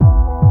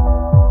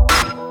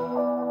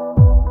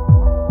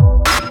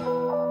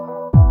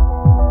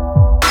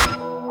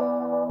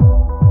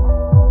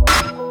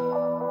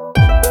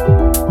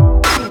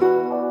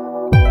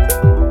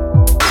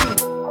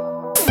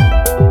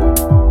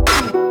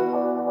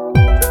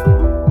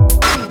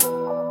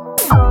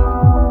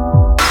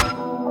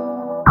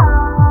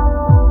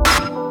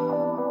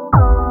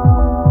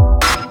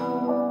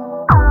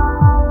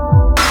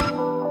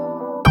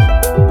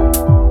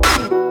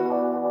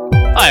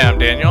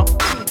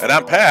And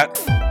I'm Pat.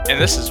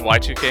 And this is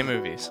Y2K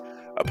Movies,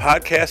 a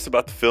podcast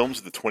about the films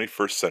of the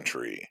 21st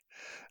century.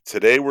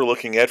 Today we're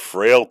looking at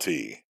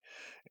Frailty.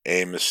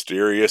 A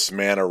mysterious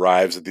man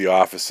arrives at the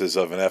offices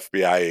of an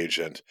FBI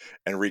agent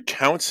and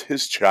recounts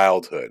his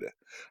childhood,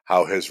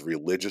 how his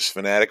religious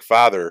fanatic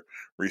father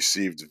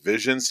received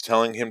visions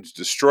telling him to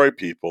destroy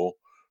people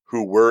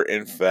who were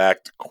in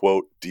fact,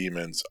 quote,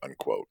 demons,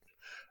 unquote.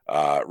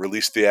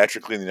 Released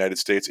theatrically in the United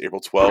States April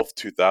 12th,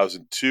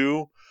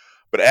 2002,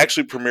 but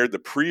actually premiered the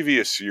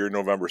previous year,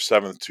 November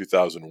 7th,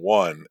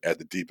 2001, at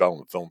the Deep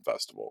Ellum Film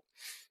Festival.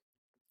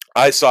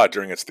 I saw it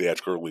during its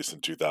theatrical release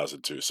in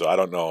 2002, so I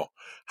don't know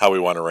how we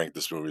want to rank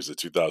this movie as a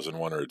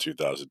 2001 or a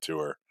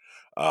 2002er.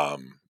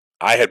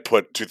 I had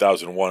put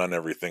 2001 on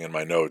everything in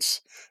my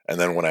notes, and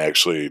then when I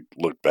actually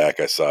looked back,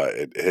 I saw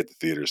it hit the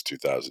theaters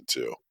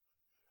 2002.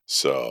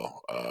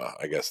 So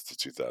I guess it's a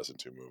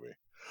 2002 movie.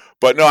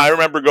 But no, I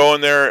remember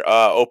going there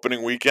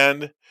opening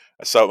weekend.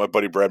 I saw it with my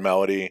buddy Brad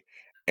Melody,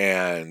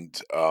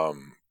 and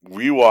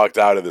we walked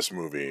out of this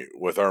movie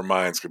with our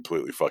minds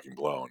completely fucking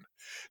blown.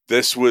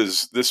 This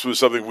was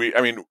something we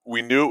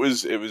knew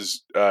it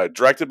was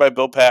directed by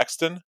Bill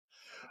Paxton.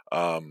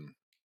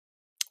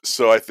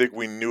 So I think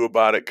we knew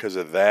about it because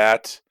of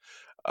that.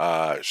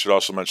 Should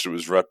also mention it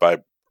was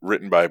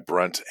written by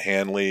Brent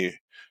Hanley.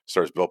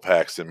 Stars Bill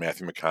Paxton,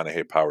 Matthew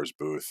McConaughey, Powers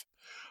Booth.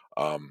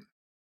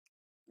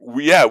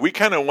 We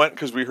kind of went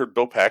because we heard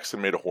Bill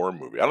Paxton made a horror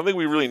movie. I don't think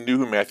we really knew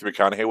who Matthew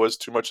McConaughey was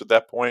too much at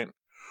that point,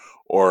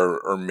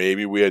 or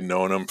maybe we had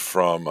known him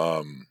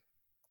from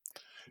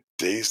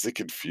Dazed and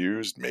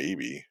Confused,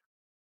 maybe.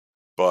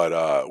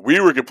 But we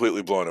were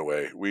completely blown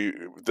away.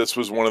 This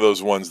was one of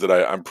those ones that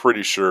I'm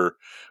pretty sure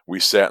we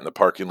sat in the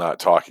parking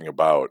lot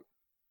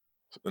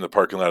in the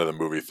parking lot of the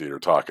movie theater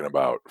talking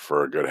about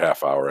for a good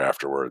half hour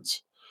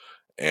afterwards.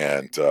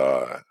 And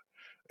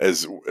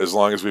as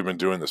long as we've been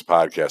doing this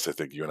podcast, I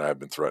think you and I have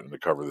been threatening to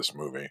cover this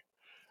movie.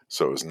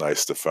 So it was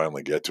nice to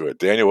finally get to it.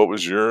 Daniel, what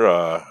was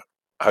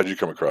how'd you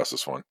come across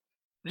this one?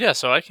 Yeah,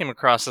 so I came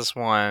across this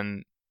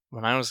one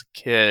when I was a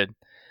kid.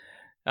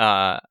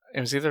 It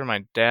was either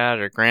my dad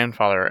or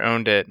grandfather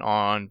owned it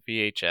on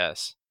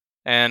VHS,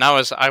 and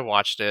I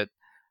watched it.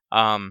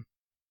 I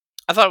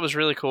thought it was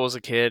really cool as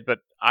a kid, but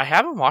I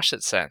haven't watched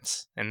it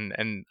since.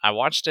 And I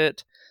watched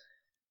it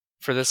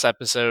for this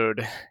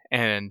episode,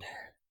 and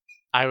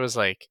I was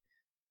like,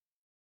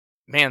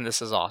 man,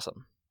 this is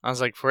awesome. I was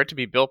like, for it to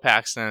be Bill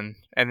Paxton,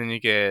 and then you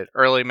get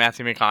early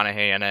Matthew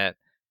McConaughey in it.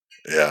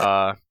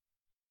 Yeah.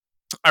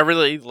 I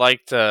really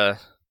liked the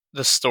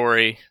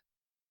story,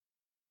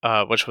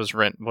 which was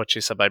what you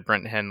said by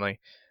Brent Hanley,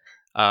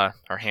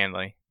 or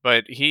Hanley.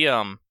 But he,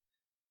 I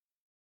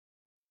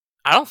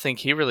don't think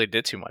he really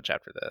did too much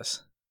after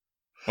this,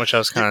 which I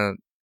was kind of.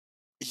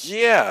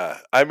 Yeah,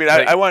 I mean,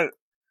 I want.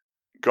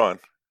 Go on.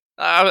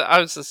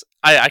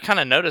 I kind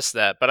of noticed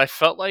that, but I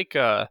felt like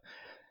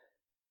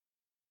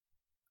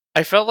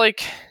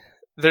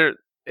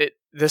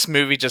this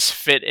movie just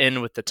fit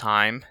in with the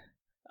time.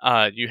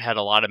 You had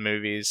a lot of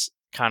movies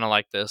kind of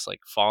like this, like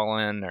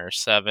Fallen or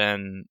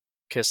Seven,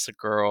 Kiss the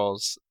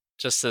Girls,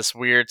 just this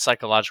weird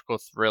psychological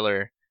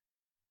thriller.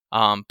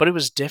 But it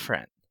was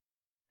different.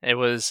 It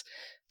was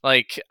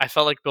like, I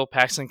felt like Bill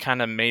Paxton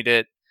kind of made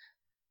it,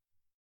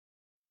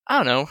 I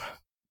don't know,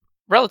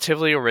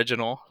 relatively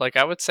original. Like,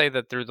 I would say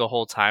that through the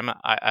whole time,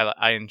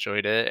 I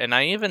enjoyed it. And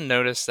I even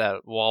noticed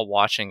that while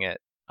watching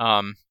it,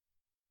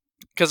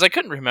 because I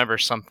couldn't remember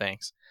some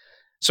things.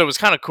 So it was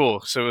kind of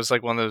cool. So it was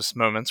like one of those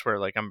moments where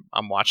like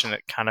I'm watching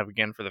it kind of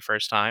again for the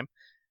first time,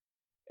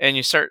 and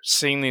you start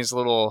seeing these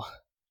little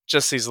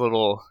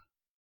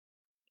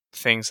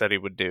things that he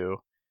would do.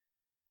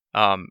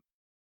 I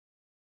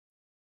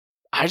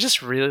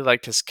just really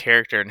liked his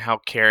character and how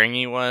caring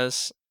he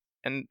was,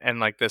 and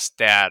like this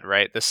dad,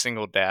 right? This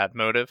single dad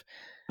motive.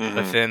 Mm-hmm.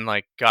 But then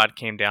like God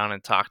came down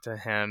and talked to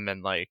him,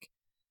 and like,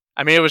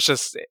 I mean, it was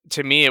just,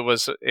 to me, it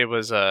was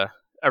a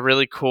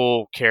really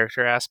cool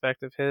character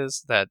aspect of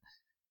his that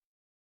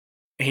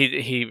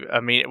I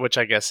mean, which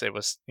I guess it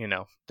was,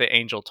 the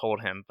angel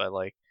told him, but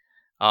like,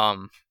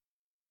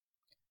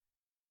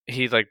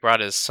 he like brought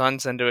his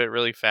sons into it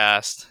really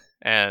fast,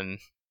 and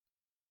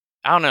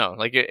I don't know,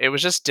 like it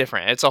was just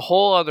different. It's a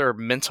whole other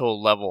mental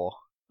level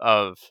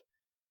of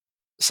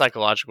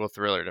psychological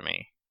thriller to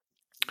me.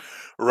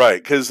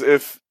 Right, because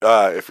if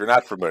you're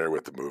not familiar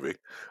with the movie,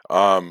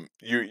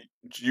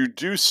 you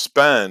do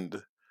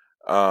spend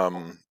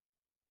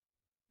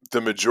the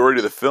majority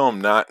of the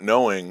film not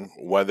knowing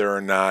whether or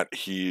not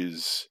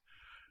he's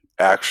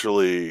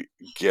actually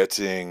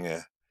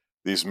getting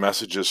these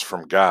messages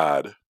from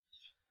God,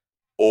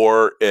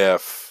 or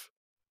if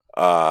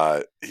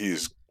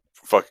he's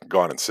fucking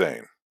gone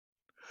insane.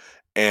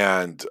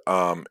 And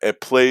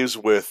it plays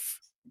with,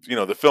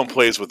 the film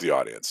plays with the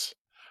audience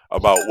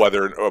about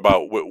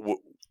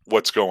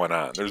what's going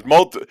on. There's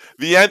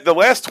the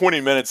last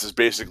 20 minutes is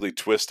basically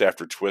twist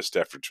after twist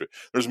after twist.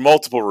 There's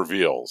multiple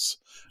reveals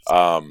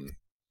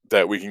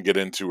that we can get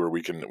into, or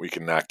we can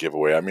not give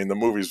away. I mean, the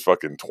movie's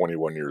fucking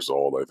 21 years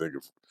old. I think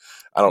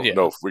I don't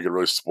know if we could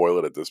really spoil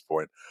it at this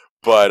point,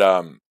 but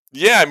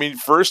Yeah, I mean,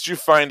 first you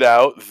find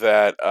out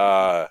that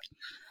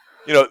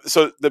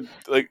so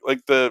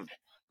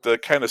the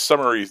kind of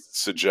summary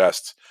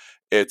suggests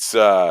it's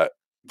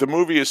the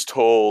movie is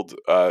told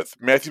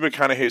Matthew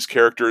McConaughey's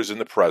character is in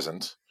the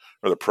present,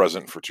 or the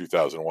present for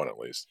 2001 at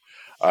least.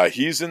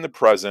 He's in the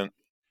present,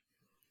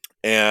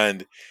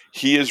 and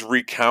he is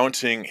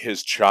recounting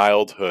his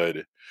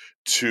childhood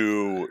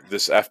to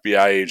this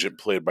FBI agent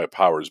played by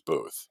Powers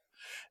Booth.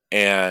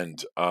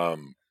 And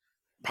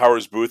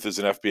Powers Booth is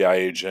an FBI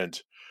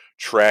agent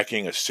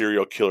tracking a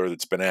serial killer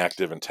that's been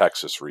active in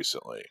Texas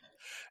recently.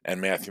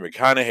 And Matthew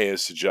McConaughey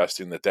is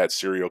suggesting that that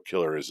serial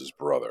killer is his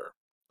brother.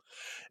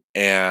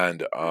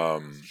 And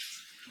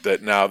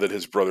that now that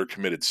his brother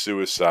committed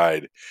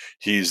suicide,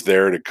 he's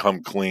there to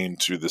come clean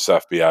to this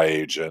FBI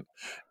agent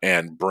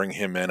and bring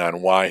him in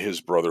on why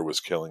his brother was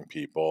killing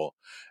people.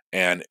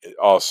 And it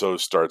also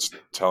starts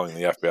telling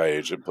the FBI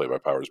agent, played by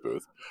Powers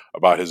Booth,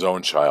 about his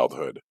own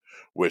childhood,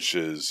 which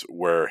is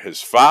where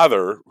his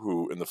father,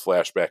 who in the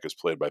flashback is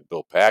played by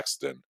Bill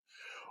Paxton,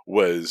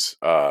 was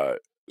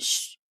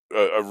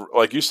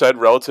like you said,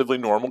 relatively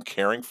normal,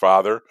 caring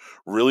father,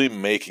 really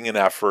making an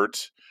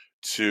effort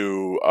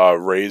to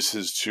raise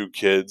his two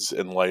kids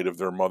in light of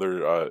their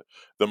mother.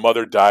 The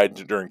mother died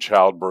during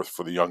childbirth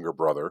for the younger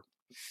brother,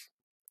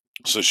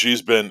 so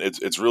she's been.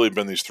 It's really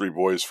been these three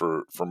boys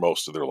for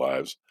most of their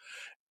lives,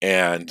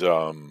 and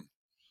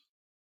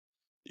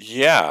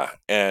yeah,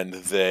 and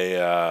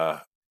they.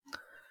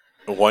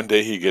 One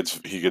day he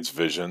gets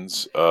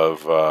visions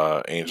of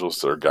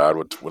angels or God,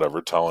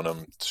 whatever, telling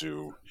him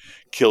to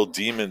kill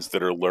demons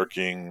that are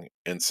lurking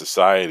in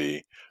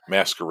society,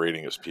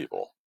 masquerading as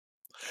people.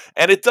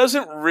 And it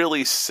doesn't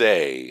really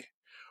say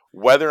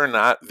whether or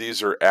not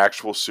these are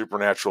actual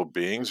supernatural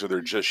beings or they're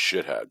just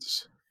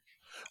shitheads.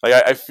 Like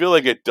I feel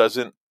like it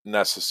doesn't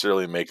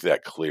necessarily make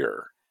that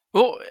clear.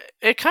 Well,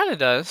 it kind of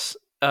does.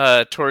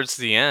 Towards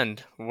the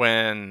end,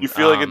 when You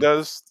feel like it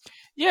does?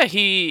 yeah,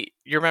 you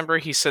remember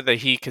he said that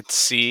he could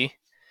see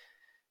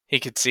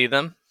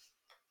them,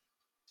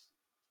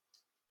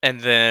 and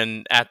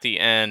then at the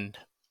end,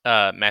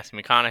 Matthew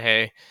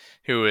McConaughey,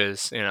 who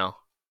is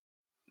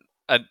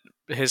a,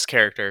 his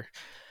character,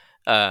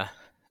 uh,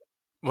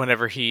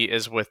 whenever he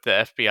is with the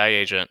FBI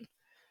agent,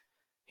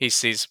 he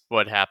sees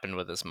what happened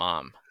with his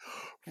mom.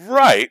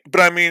 Right,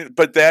 but I mean,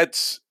 but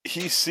that's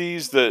he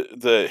sees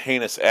the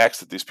heinous acts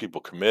that these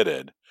people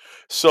committed.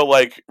 So,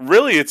 like,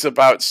 really, it's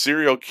about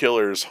serial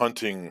killers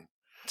hunting.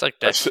 It's like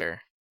A, s-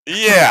 Dexter.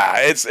 yeah,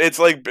 it's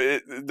like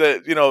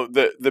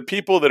the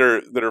people that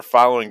are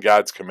following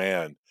God's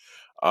command,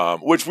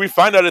 which we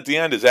find out at the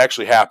end is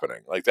actually happening.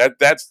 Like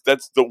that's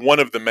the one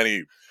of the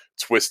many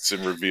twists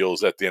and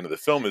reveals at the end of the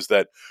film is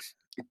that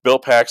Bill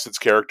Paxton's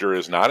character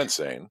is not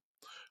insane.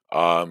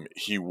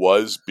 He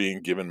was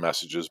being given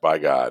messages by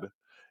God,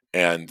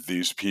 and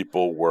these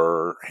people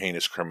were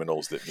heinous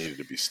criminals that needed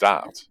to be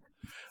stopped.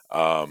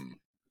 Um,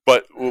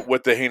 but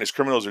what the heinous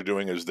criminals are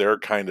doing is they're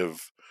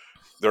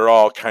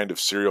all kind of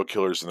serial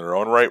killers in their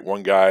own right.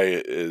 One guy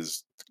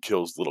is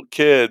kills little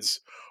kids.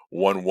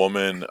 One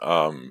woman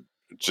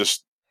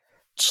just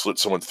slit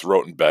someone's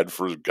throat in bed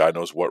for God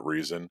knows what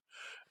reason.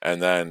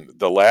 And then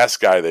the last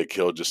guy they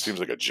killed just seems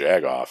like a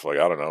jagoff. Like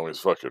I don't know, he's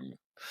fucking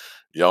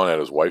yelling at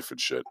his wife and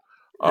shit.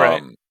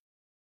 Right. Um,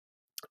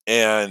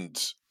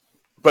 and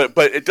but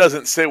it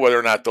doesn't say whether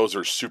or not those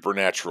are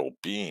supernatural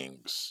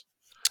beings.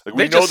 Like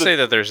we They know just that, say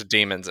that there's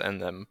demons in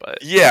them, but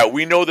yeah,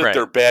 we know that right,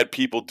 they're bad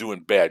people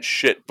doing bad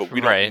shit, but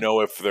we don't right.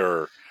 know if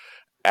they're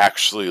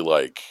actually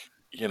like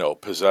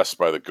possessed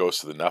by the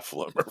ghost of the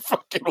Nephilim or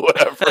fucking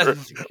whatever,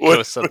 what,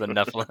 Ghosts of the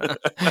Nephilim.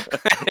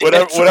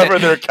 whatever It's whatever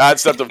their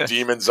concept of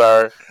demons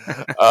are.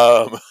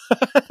 Um,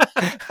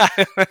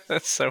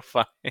 that's so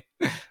funny.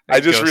 I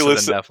The just Ghosts of the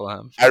re-listened.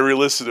 Nephilim. I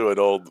re-listened to an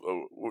old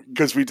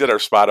because we did our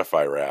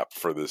Spotify wrap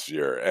for this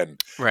year, and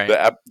Right.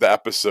 the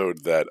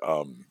episode that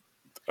of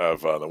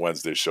the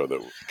Wednesday show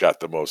that got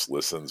the most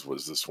listens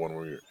was this one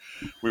where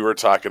we were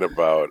talking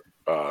about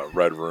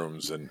red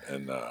rooms and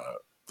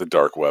the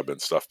dark web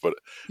and stuff. But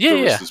Yeah,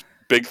 there was yeah. this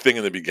big thing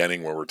in the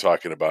beginning where we're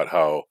talking about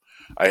how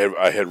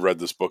I had read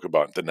this book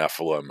about the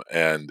Nephilim,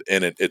 and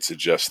in it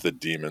suggests the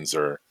demons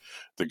are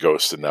the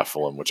ghosts of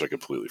Nephilim, which I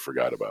completely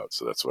forgot about.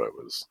 So that's why it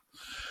was.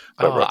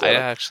 But I Oh, brought I that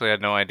up. actually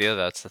had no idea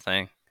that's the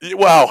thing.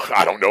 Well,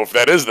 I don't know if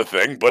that is the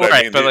thing, but I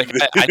Right, mean but like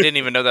I the didn't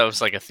even know that was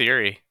like a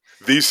theory.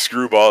 these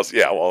screwballs.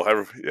 Yeah,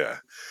 well, yeah,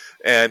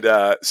 and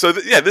so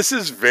yeah, this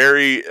is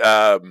very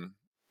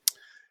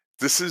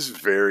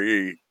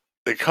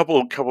a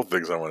couple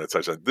things I want to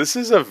touch on. This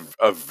is a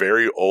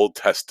very Old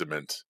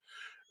Testament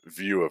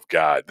view of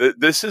God.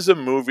 This is a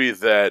movie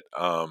that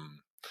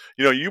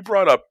you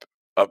brought up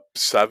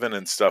Seven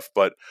and stuff,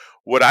 but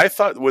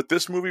what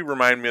this movie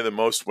reminded me of the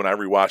most when I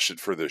rewatched it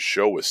for this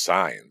show was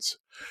Signs,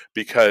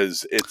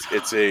 because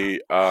it's a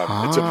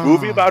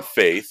movie Oh. about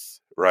faith,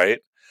 right?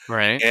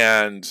 Right.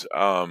 And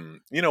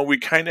we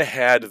kind of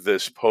had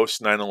this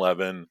post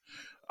 9/11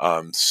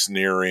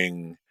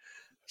 sneering,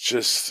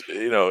 just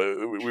we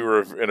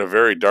were in a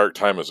very dark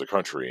time as a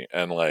country,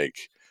 and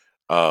like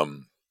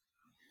um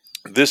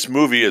this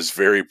movie is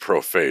very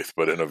pro-faith,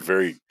 but in a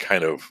very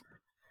kind of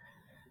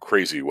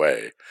crazy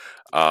way.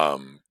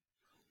 Um,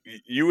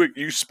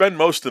 you spend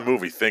most of the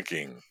movie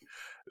thinking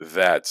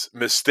that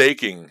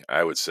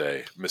I would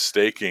say,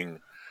 mistaking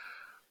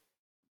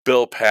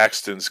Bill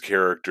Paxton's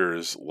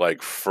character's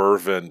like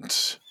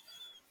fervent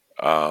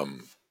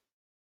um,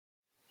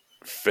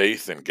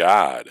 faith in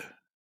God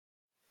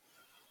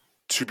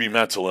to be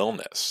mental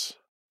illness.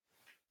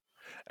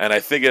 And I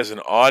think as an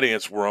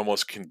audience, we're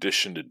almost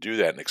conditioned to do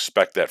that and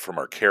expect that from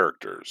our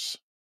characters.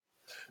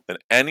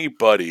 That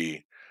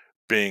anybody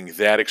being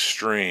that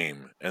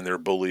extreme in their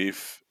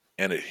belief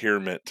and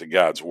adherement to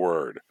God's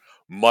word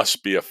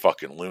must be a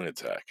fucking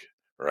lunatic,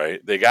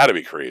 right? They got to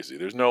be crazy.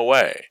 There's no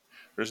way.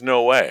 There's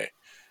no way.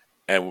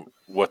 And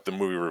what the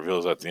movie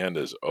reveals at the end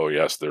is, oh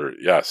yes,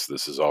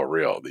 this is all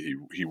real.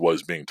 He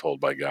was being told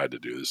by God to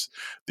do this.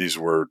 These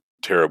were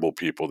terrible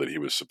people that he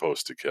was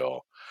supposed to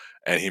kill,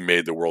 and he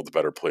made the world a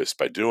better place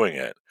by doing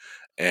it.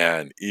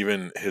 And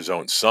even his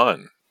own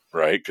son,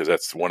 right? Because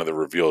that's one of the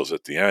reveals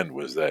at the end,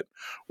 was that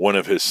one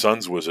of his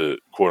sons was a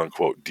quote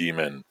unquote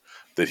demon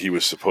that he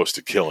was supposed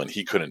to kill, and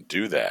he couldn't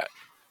do that,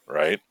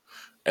 right?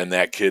 And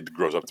that kid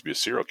grows up to be a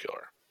serial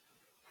killer.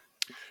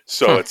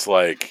 So Huh. it's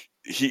like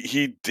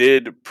he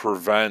did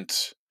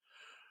prevent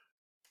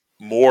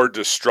more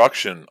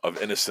destruction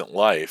of innocent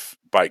life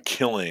by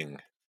killing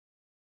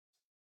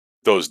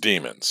those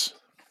demons,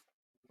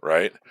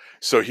 right?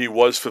 So he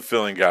was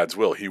fulfilling God's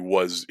will. He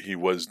was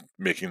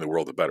making the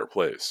world a better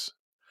place.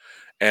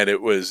 And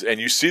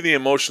you see the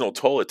emotional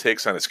toll it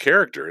takes on his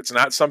character. It's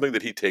not something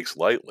that he takes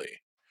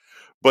lightly,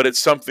 but it's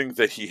something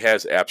that he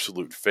has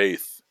absolute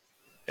faith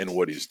in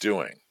what he's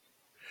doing.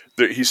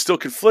 He's still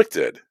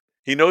conflicted.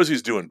 He knows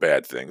he's doing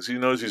bad things. He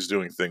knows he's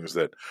doing things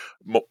that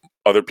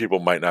other people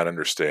might not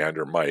understand,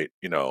 or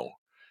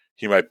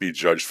he might be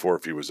judged for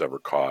if he was ever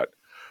caught.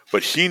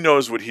 But he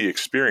knows what he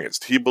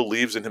experienced. He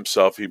believes in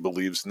himself. He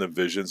believes in the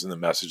visions and the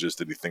messages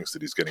that he thinks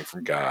that he's getting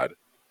from God,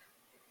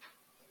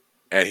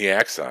 and he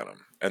acts on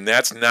them. And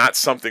that's not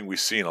something we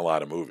see in a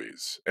lot of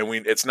movies. And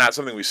it's not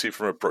something we see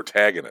from a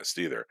protagonist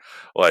either.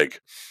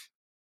 Like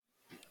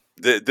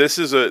this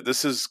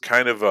is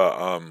kind of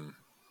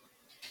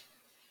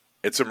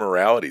it's a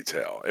morality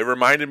tale. It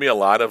reminded me a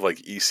lot of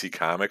like EC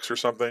Comics or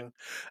something,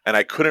 and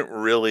I couldn't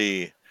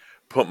really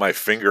put my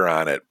finger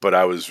on it. But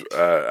I was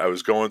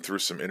going through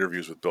some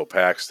interviews with Bill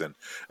Paxton,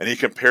 and he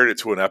compared it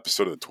to an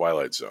episode of The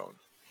Twilight Zone,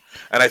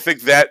 and I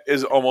think that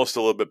is almost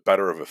a little bit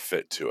better of a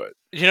fit to it.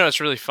 You know what's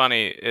really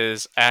funny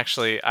is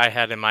actually I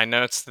had in my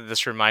notes that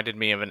this reminded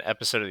me of an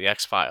episode of the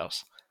X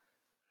Files.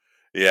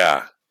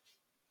 Yeah,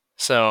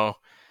 So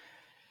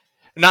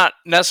not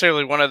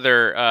necessarily one of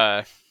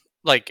their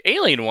like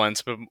alien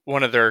ones, but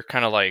one of their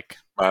kind of like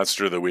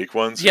Monster of the Week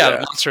ones. yeah, the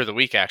Yeah, monster of the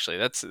week. Actually,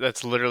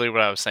 that's literally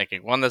what I was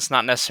thinking. One that's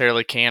not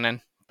necessarily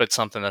canon, but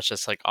something that's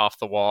just like off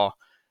the wall,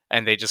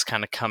 and they just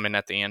kind of come in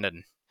at the end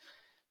and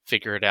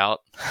figure it out.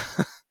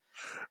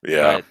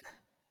 yeah, But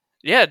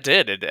yeah, it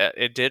did.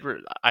 It did.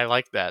 I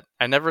like that.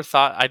 I never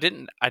thought I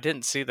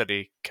didn't see that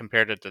he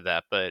compared it to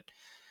that, but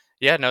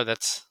yeah, no,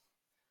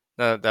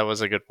 that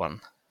was a good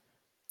one.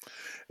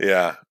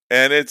 yeah.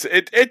 And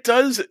it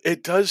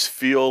does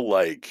feel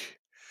like,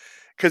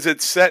 because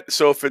it's set.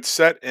 So if it's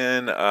set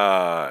in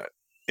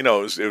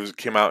it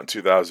came out in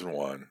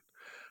 2001,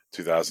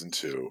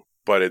 2002,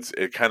 but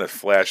it kind of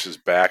flashes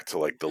back to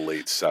like the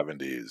late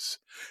 70s.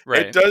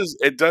 Right.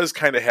 It does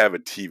kind of have a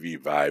TV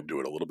vibe to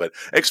it a little bit,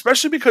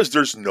 especially because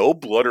there's no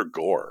blood or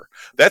gore.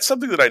 That's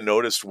something that I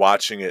noticed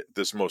watching it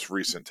this most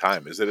recent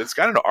time, is that it's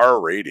got an R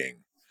rating.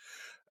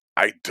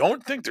 I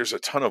don't think there's a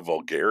ton of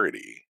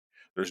vulgarity.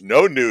 There's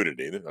no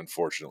nudity,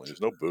 unfortunately.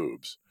 There's no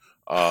boobs.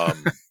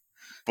 Um,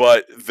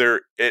 but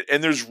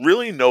and there's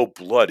really no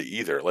blood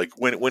either. Like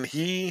when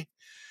he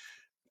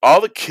all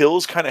the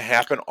kills kind of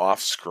happen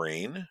off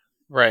screen.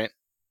 Right.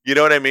 You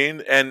know what I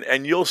mean?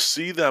 And you'll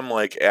see them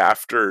like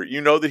after,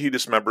 that he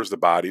dismembers the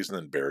bodies and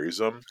then buries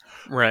them,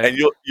 Right. and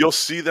you'll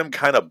see them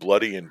kind of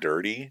bloody and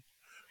dirty,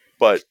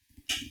 but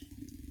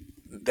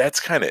that's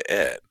kind of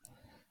it.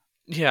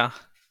 Yeah.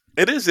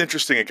 It is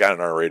interesting it got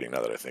an R rating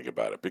now that I think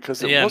about it,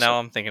 because it Yeah. wasn't. Now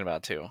I'm thinking about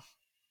it too.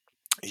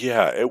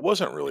 Yeah, it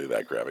wasn't really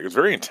that graphic. It's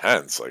very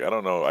intense. Like, I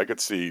don't know, I could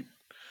see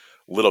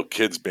little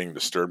kids being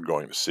disturbed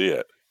going to see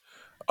it.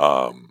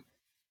 Um,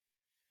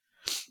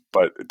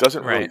 but it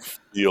doesn't really Right.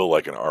 feel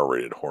like an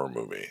R-rated horror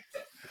movie,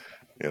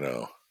 you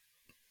know.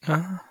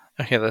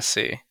 Okay. Let's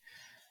see.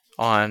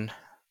 On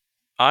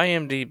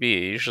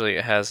IMDb, usually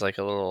it has like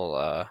a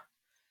little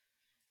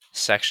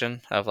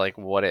section of like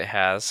what it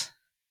has,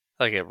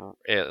 like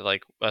it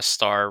like a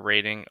star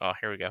rating. Oh,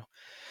 here we go.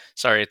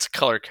 Sorry, it's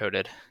color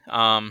coded.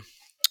 Um,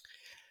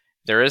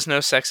 there is no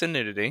sex and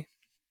nudity.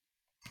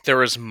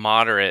 There is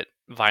moderate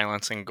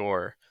violence and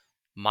gore,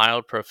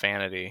 mild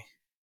profanity,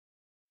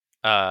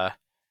 uh,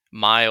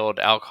 mild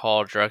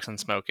alcohol, drugs, and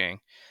smoking.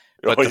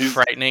 But Oh, the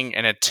frightening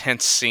and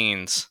intense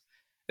scenes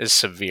is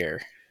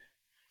severe.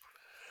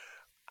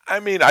 I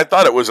mean, I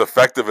thought it was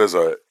effective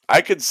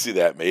I could see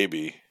that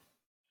maybe.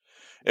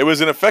 It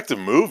was an effective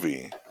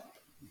movie.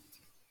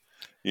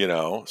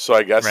 So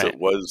I guess Right. it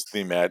was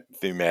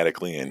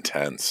thematically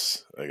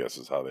intense, I guess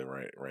is how they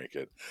rank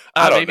it.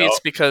 I don't Maybe know. it's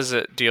because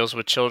it deals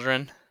with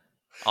children.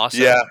 Also,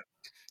 Yeah,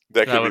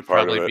 that that could be would part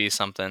of probably it. be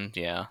something.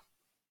 Yeah.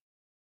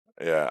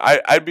 Yeah,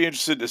 I'd be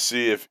interested to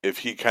see if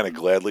he kind of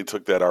gladly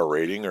took that R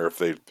rating or if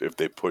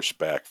they pushed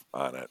back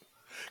on it.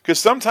 Because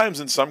sometimes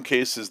in some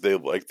cases they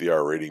like the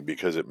R rating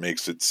because it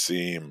makes it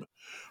seem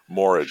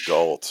more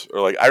adult.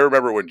 Or like I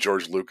remember when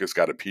George Lucas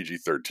got a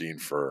PG-13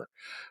 for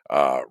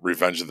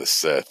Revenge of the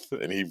Sith,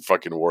 and he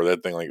fucking wore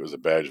that thing like it was a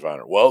badge of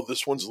honor. Well,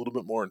 this one's a little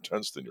bit more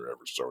intense than your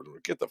average Star Wars.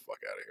 Get the fuck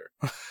out of here.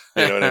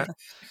 You know what I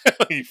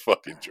It mean? You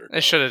fucking jerk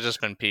off. should have just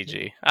been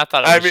PG. I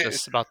thought it I was mean,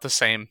 just about the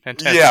same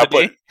yeah,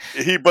 but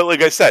intensity. but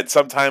like I said,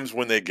 sometimes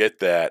when they get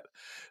that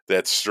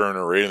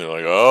sterner rating, they're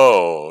like,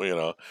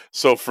 oh,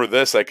 So for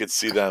this, I could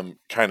see them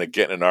kind of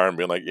getting an R and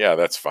being like, yeah,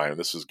 that's fine.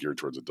 This is geared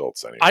towards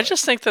adults I anyway.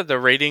 just think that the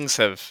ratings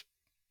have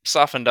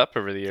softened up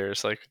over the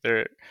years. I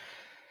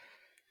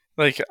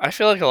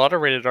feel like a lot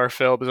of rated R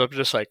films, I'm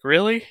just like,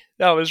 really?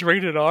 That was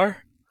rated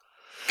R?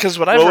 Because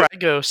whenever Well, I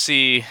go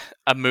see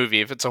a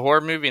movie, if it's a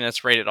horror movie and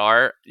it's rated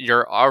R,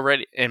 you're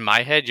already, in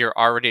my head, you're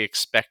already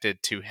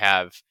expected to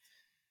have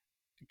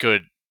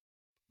good,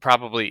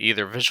 probably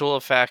either visual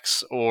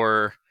effects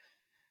or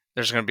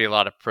there's going to be a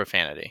lot of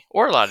profanity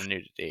or a lot of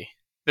nudity.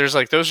 Those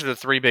are the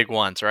three big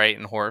ones, right,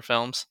 in horror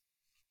films.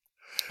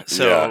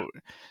 yeah,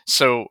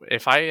 So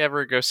if I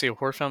ever go see a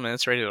horror film and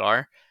it's rated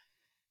R,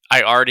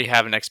 I already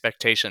have an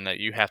expectation that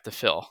you have to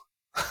fill.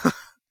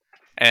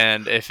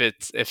 And if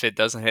it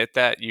doesn't hit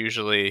that,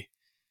 usually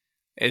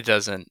it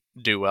doesn't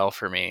do well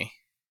for me.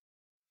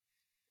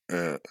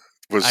 uh,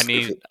 I was if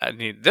need it, I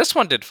need this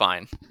one did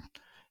fine,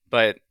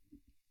 but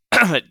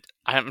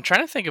I'm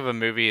trying to think of a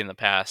movie in the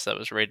past that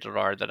was rated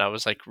R that I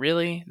was like,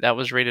 really? That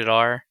was rated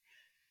R?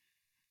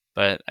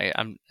 But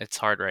I'm it's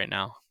hard right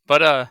now.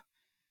 But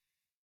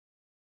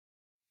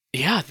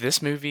yeah,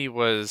 this movie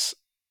was,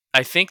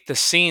 I think the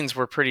scenes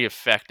were pretty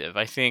effective.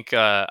 I think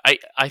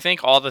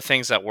all the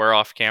things that were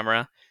off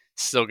camera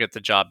still get the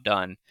job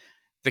done.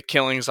 The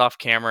killings off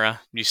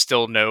camera, you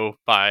still know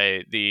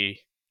by the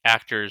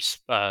actors'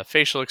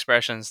 facial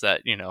expressions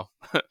that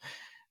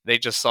they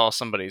just saw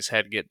somebody's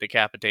head get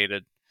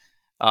decapitated.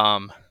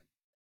 Um,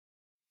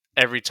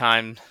 every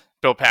time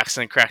Bill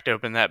Paxton cracked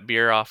open that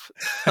beer off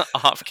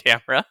off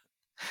camera,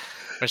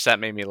 which that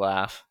made me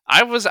laugh.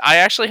 I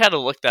actually had to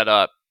look that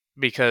up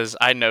because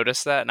I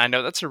noticed that, and I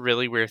know that's a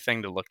really weird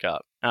thing to look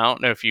up. I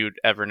don't know if you'd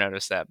ever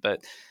noticed that, but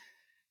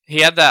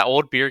he had that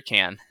old beer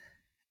can,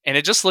 and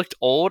it just looked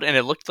old, and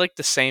it looked like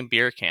the same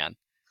beer can.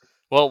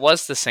 Well, it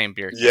was the same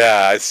beer can.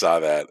 yeah, I saw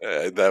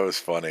that. That was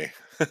funny.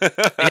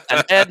 Yeah,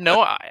 and I had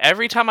no.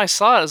 Every time I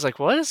saw it, I was like,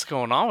 "What is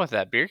going on with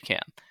that beer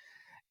can?"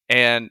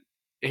 And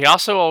he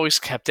also always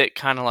kept it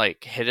kind of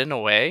like hidden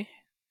away.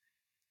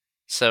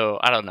 So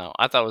I don't know.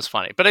 I thought it was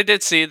funny, but I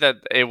did see that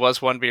it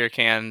was one beer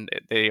can.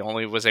 They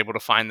only was able to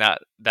find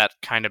that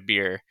kind of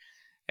beer,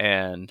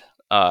 and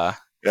Yeah,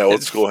 old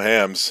it's school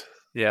hams.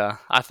 yeah.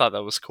 I thought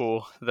that was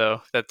cool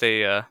though that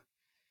they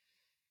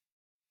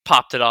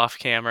popped it off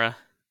camera.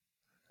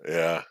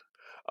 Yeah.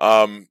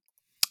 Um,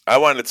 I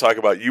wanted to talk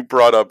about. You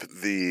brought up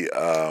the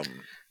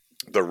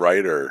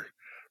writer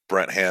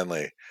Brent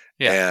Hanley,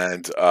 Yeah.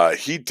 and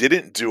he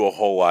didn't do a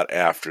whole lot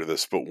after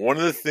this. But one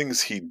of the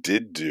things he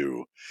did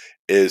do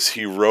is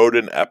he wrote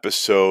an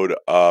episode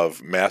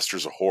of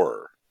Masters of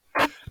Horror,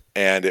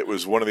 and it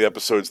was one of the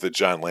episodes that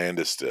John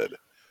Landis did.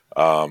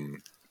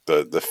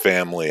 The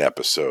family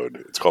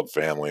episode. It's called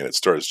Family, and it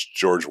stars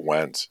George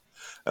Wendt,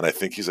 and I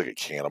think he's like a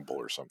cannibal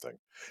or something.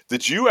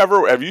 Did you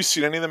ever have you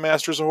seen any of the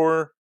Masters of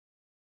Horror?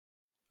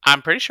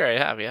 I'm pretty sure I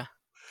have. Yeah.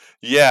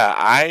 Yeah,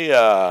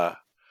 I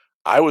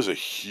was a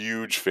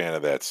huge fan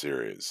of that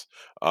series.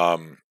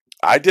 Um,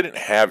 I didn't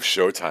have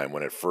Showtime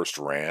when it first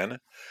ran,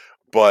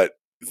 but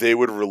they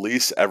would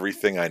release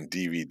everything on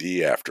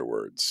DVD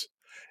afterwards,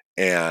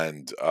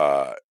 and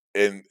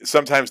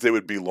sometimes they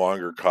would be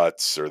longer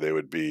cuts, or they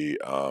would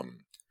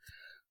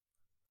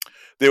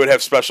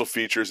have special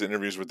features,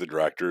 interviews with the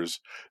directors.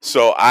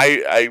 So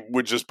I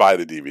would just buy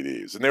the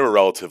DVDs, and they were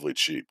relatively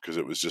cheap because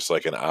it was just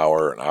like an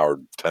hour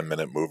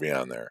 10-minute movie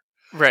on there.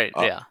 Right.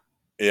 Uh, Yeah.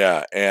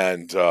 yeah,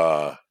 and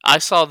I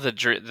saw the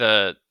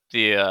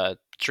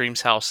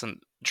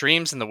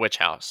Dreams in the Witch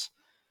House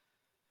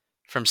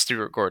from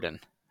Stuart Gordon.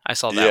 I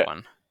saw that yeah,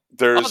 one. Oh,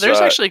 there's there's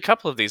actually a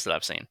couple of these that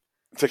I've seen.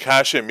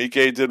 Takashi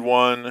Miike did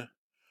one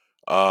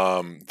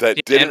that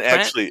Yeah, didn't and print.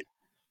 actually,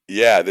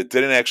 yeah, that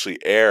didn't actually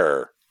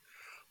air,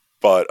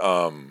 but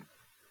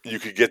you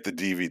could get the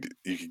DVD.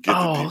 You could get the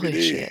Oh, holy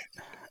DVD. shit!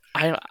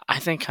 I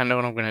think I know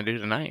what I'm gonna do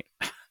tonight.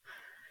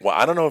 Well,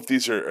 I don't know if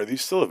these are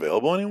these still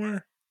available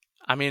anywhere.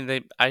 I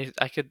mean, I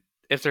could,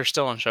 if they're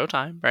still on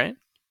Showtime, right?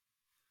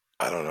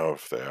 I don't know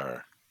if they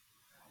are,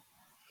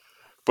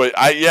 but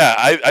I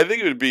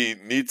think it would be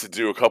neat to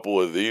do a couple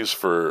of these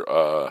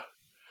for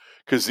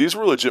because these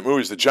were legit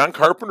movies. The John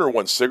Carpenter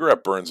one,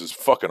 Cigarette Burns, is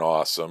fucking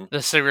awesome.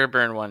 The cigarette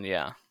burn one,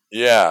 yeah.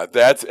 Yeah,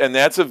 that's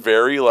a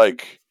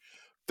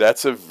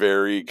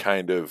very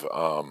kind of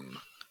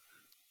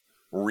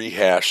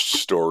rehashed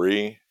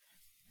story.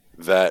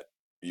 that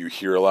you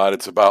hear a lot.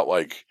 It's about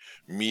like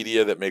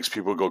media that makes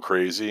people go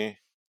crazy.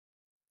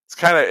 It's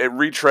kind of it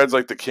retreads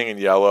like The King in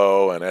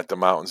Yellow and At the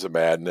Mountains of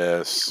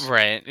Madness.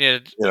 Right. Yeah.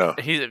 You know,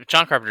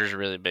 John Carpenter's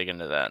really big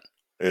into that.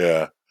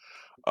 yeah.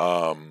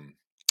 Um,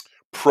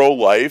 Pro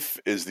Life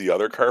is the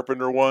other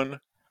Carpenter one,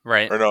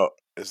 Right. or no?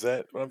 Is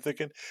that what I'm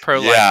thinking? Pro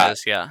life Yeah,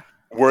 is, yeah.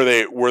 where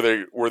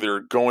they're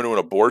going to an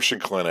abortion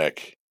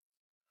clinic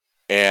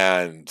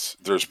and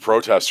there's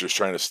protesters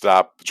trying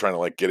to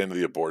like get into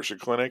the abortion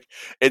clinic.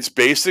 It's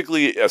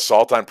basically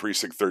Assault on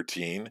Precinct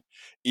 13,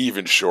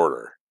 even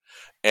shorter.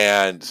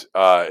 And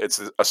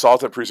it's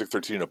Assault on Precinct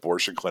 13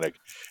 abortion clinic.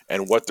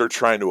 And what they're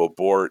trying to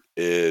abort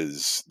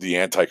is the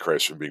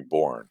Antichrist from being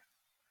born.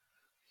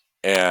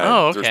 And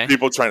Oh, there's okay.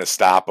 people trying to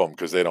stop them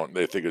because they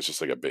think it's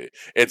just like a bait.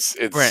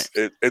 Right.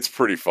 It's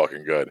pretty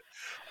fucking good.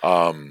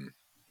 Um,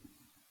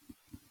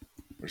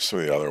 there's some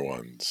of the other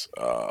ones.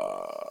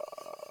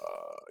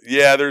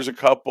 Yeah, there's a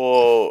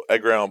couple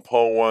Edgar Allan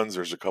Poe ones.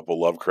 There's a couple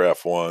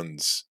Lovecraft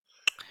ones.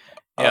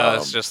 Yeah, I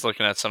was Um, just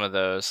looking at some of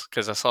those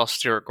because I saw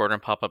Stuart Gordon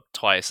pop up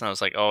twice, and I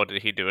was like, "Oh,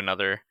 did he do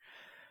another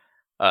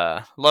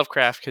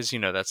Lovecraft?" Because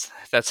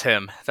that's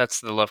him. That's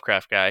the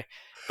Lovecraft guy.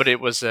 But it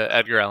was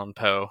Edgar Allan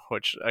Poe,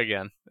 which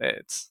again,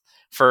 it's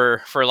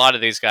for a lot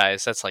of these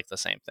guys, that's like the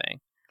same thing.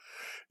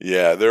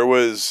 yeah, there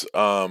was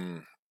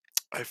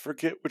I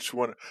forget which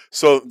one.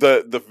 So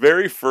the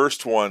very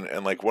first one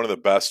and like one of the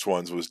best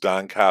ones was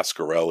Don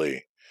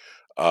Coscarelli,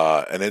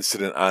 an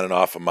incident on and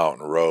off a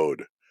mountain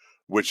road,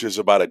 which is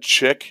about a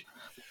chick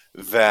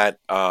that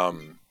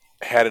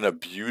had an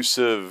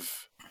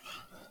abusive,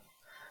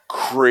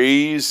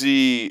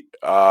 crazy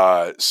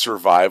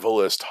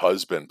survivalist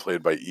husband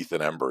played by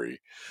Ethan Embry,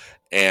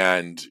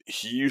 and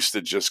he used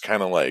to just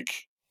kind of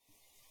like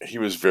he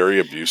was very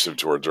abusive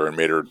towards her and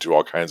made her do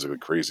all kinds of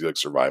crazy like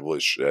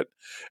survivalist shit,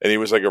 and he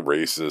was like a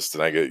racist,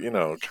 and I get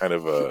kind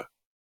of a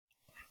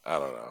I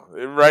don't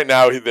know. Right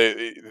now,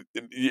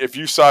 if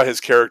you saw his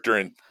character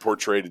and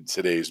portrayed in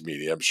today's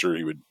media, I'm sure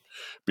he would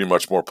be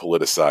much more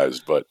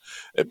politicized. But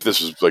if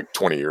this was like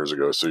 20 years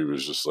ago, so he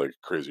was just like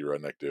crazy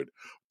redneck dude.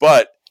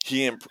 But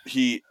he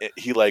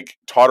like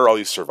taught her all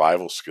these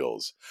survival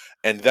skills,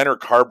 and then her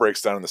car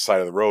breaks down on the side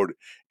of the road,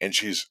 and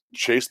she's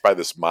chased by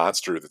this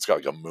monster that's got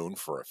like a moon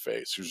for a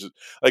face. Who's just,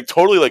 like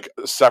totally like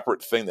a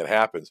separate thing that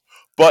happens,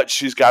 but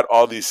she's got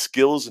all these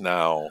skills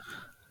now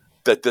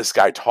that this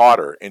guy taught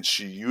her and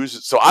she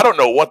uses. So I don't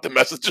know what the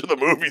message of the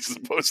movie is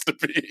supposed to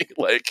be.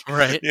 Like,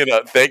 Right.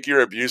 thank your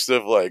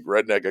abusive like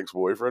redneck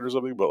ex-boyfriend or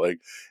something, but like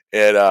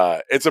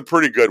it's a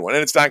pretty good one.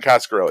 And it's Don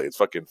Coscarelli. It's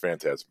fucking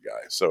fantastic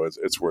guy. So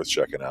it's worth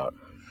checking out.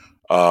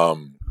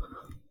 Um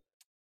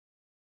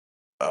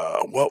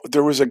well,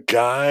 there was a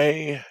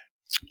guy,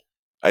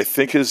 I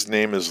think his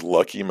name is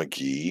Lucky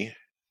McGee,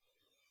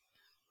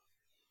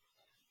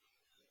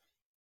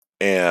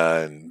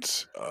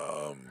 and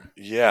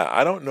yeah,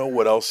 I don't know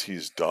what else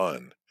he's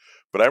done,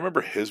 but I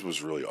remember his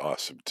was really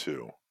awesome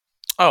too.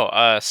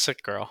 Oh,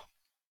 Sick Girl.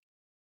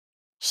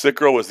 Sick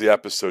Girl was the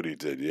episode he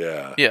did,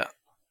 yeah. Yeah.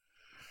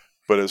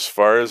 But as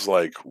far as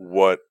like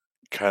what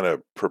kind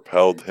of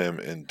propelled him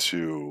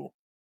into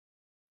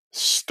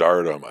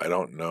stardom, I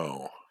don't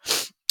know.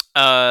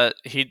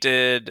 He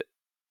did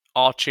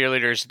All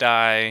Cheerleaders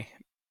Die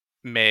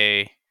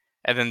May,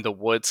 and then The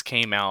Woods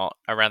came out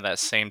around that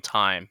same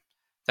time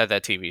that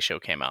TV show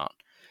came out.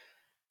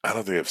 I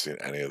don't think I've seen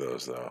any of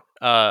those though.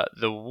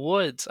 The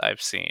Woods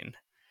I've seen,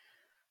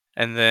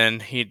 and then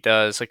he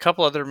does a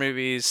couple other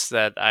movies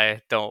that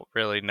I don't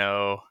really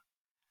know.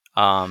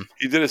 Um,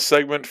 He did a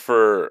segment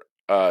for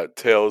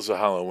Tales of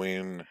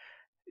Halloween,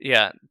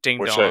 yeah, Ding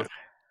which Dong.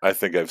 I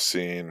think I've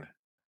seen,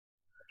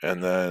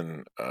 and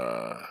then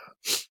I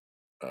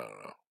don't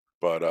know.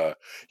 But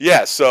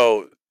yeah,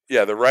 so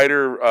yeah, the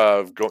writer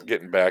of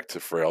getting back to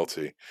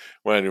Frailty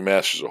when I do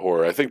Masters of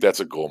Horror, I think that's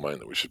a gold mine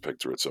that we should pick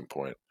through at some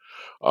point.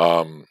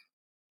 Um,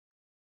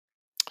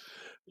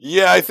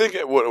 Yeah, I think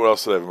what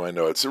else did I have in my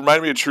notes? It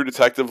reminded me of True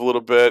Detective a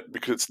little bit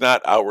because it's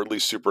not outwardly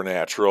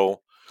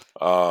supernatural.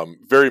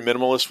 Very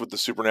minimalist with the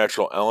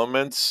supernatural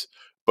elements,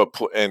 but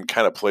and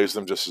kind of plays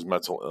them just as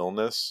mental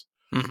illness.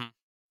 Hmm.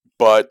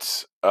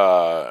 But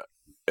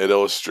it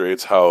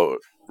illustrates how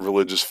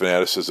religious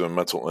fanaticism and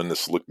mental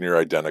illness look near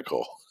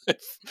identical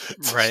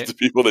Right. to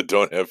people that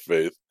don't have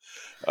faith.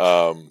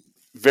 Um,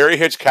 Very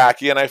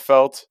Hitchcockian, I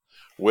felt,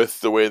 with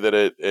the way that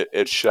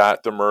it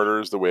shot the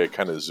murders, the way it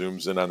kind of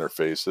zooms in on their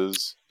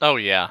faces. Oh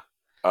yeah.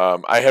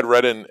 I had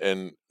read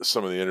in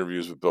some of the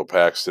interviews with Bill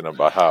Paxton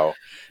about how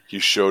he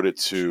showed it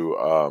to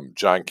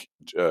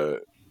uh,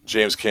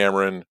 James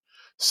Cameron,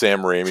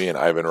 Sam Raimi, and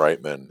Ivan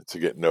Reitman to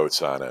get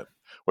notes on it,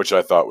 which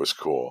I thought was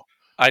cool.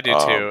 I do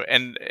Um, too,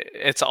 and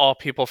it's all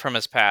people from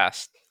his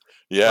past.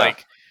 yeah.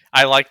 Like,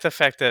 I like the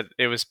fact that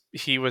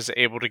he was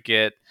able to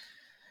get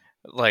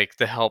like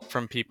the help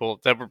from people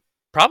that were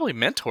probably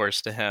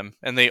mentors to him,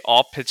 and they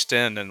all pitched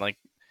in and like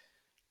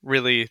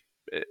really.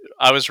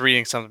 I was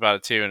reading something about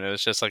it too, and it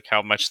was just like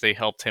how much they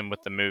helped him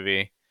with the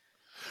movie.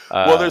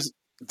 Well, Uh,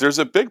 there's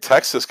a big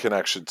Texas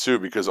connection too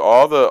because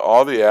all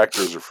the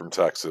actors are from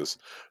Texas.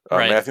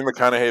 Right. Matthew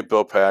McConaughey,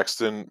 Bill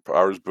Paxton,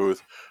 Powers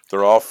Booth,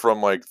 they're all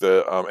from like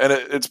and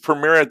it's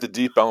premiere at the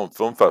Deep Ellum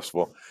Film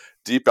Festival.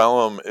 Deep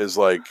Ellum is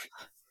like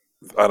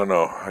I don't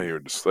know how you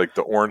would just like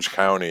the Orange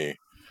County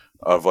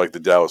of like the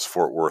Dallas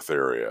Fort Worth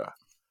area,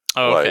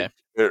 Oh, like okay.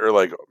 or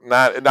like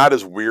not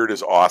as weird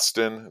as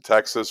Austin,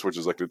 Texas, which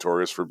is like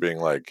notorious for being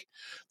like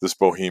this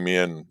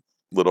bohemian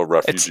little It's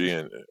refugee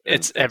in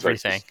it's in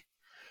everything. Texas.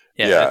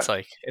 Yeah, Yeah, it's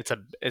like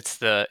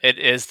it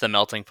is the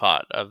melting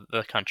pot of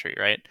the country,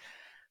 right?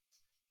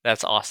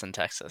 That's Austin,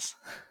 Texas.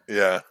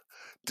 yeah.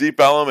 Deep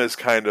Ellum is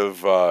kind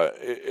of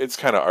it's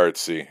kind of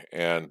artsy,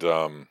 and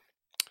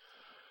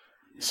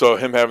so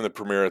him having the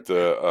premiere at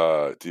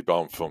the Deep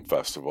Ellum Film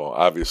Festival,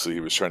 obviously he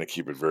was trying to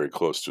keep it very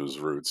close to his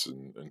roots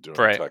and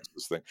doing the Right.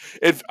 Texas thing.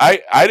 If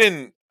I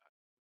didn't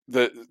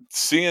the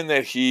seeing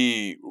that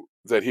he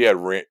had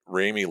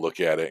Raimi look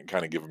at it and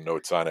kind of give him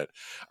notes on it,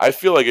 I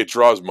feel like it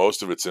draws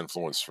most of its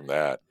influence from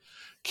that.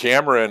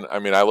 Cameron, I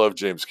mean, I love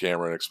James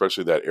Cameron,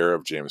 especially that era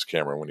of James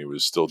Cameron when he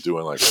was still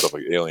doing like stuff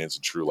like Aliens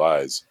and True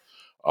Lies.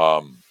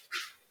 Um,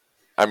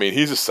 I mean,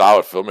 he's a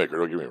solid filmmaker.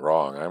 Don't get me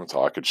wrong. I'm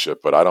talking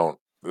shit, but I don't.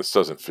 This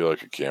doesn't feel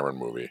like a Cameron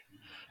movie,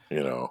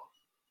 you know?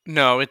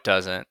 No, it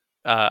doesn't.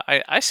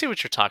 I see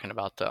what you're talking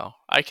about, though.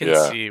 I can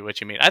Yeah, see what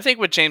you mean. I think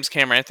with James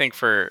Cameron, I think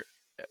for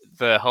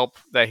the help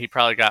that he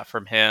probably got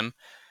from him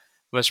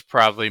was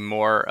probably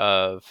more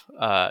of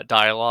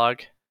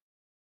dialogue,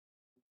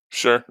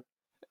 sure.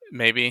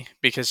 maybe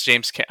because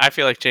I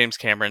feel like James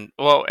Cameron.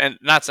 Well, and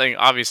not saying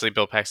obviously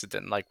Bill Paxton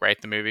didn't like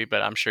write the movie,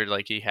 but I'm sure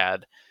like he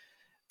had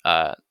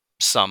uh,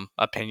 some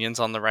opinions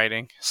on the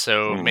writing.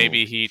 So Hmm.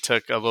 maybe he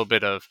took a little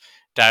bit of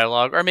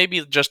dialogue, or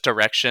maybe just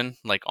direction,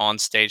 like on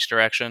stage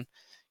direction,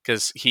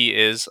 because he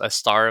is a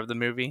star of the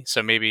movie.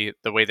 So maybe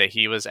the way that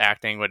he was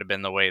acting would have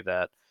been the way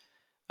that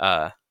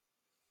uh,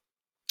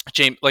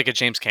 like a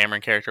James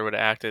Cameron character would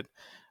have acted,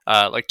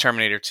 like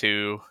Terminator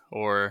 2,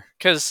 or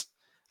because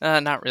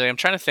not really. I'm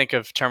trying to think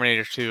of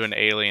Terminator 2 and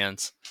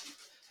Aliens.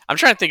 I'm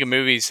trying to think of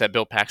movies that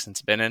Bill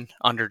Paxton's been in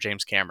under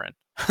James Cameron,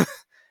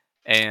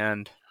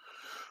 and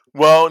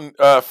Well,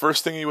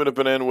 first thing he would have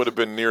been in would have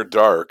been Near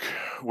Dark,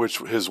 which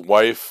his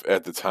wife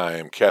at the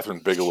time, Catherine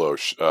Bigelow,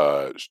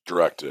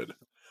 directed.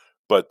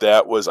 But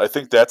that was, I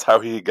think, that's how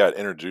he got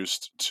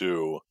introduced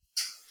to.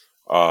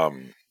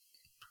 Um,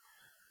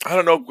 I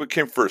don't know what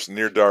came first,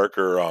 Near Dark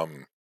or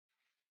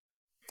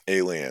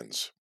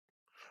Aliens.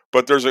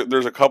 But there's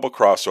a couple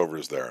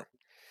crossovers there.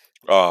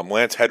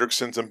 Lance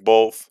Hendrickson's in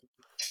both.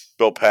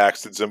 Bill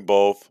Paxton's in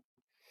both.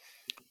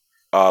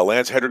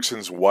 Lance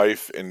Hendrickson's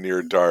wife in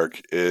Near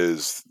Dark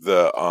is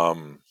the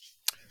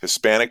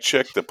Hispanic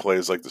chick that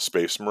plays like the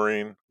Space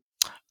Marine.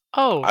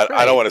 oh I don't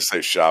right, want to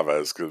say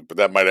Chavez, but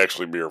that might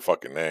actually be her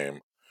fucking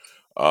name.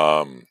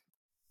 Um,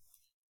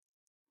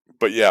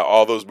 but yeah,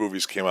 all those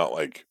movies came out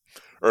like,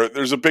 or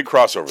there's a big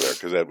crossover there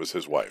because that was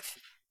his wife.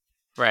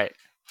 right.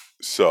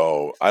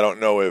 So I don't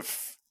know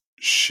if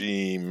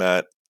he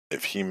met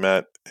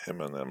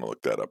him, and I'm gonna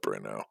look that up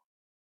right now.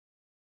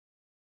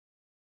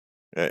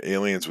 Yeah,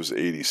 Aliens was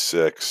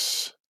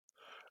 '86.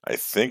 I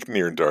think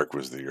Near Dark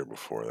was the year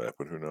before that,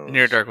 but who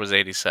Near knows? Dark was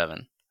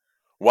 87.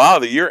 Wow,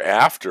 the year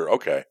after.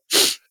 Okay,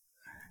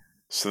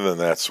 so then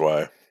that's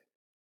why.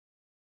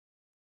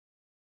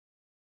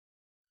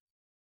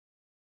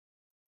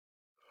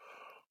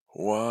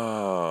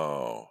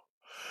 Wow.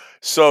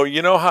 So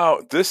you know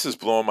how this is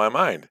blowing my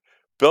mind.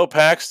 Bill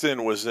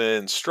Paxton was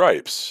in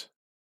Stripes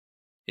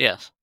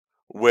Yes.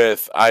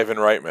 with Ivan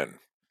Reitman,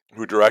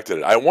 who directed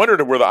it. I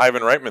wondered where the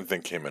Ivan Reitman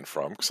thing came in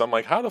from because I'm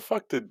like, how the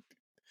fuck did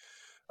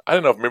I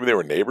don't know if maybe they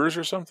were neighbors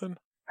or something.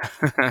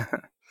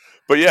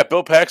 But yeah,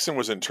 Bill Paxton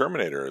was in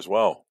Terminator as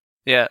well.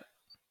 Yeah.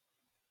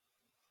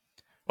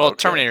 Well, Okay,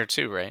 Terminator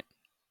 2, right?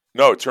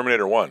 no,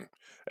 Terminator One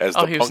as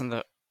Oh, he was in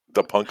the.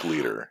 the punk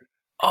leader.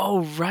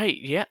 Oh, right.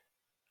 Yeah.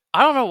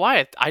 I don't know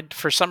why. I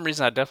for some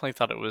reason I definitely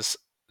thought it was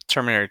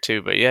Terminator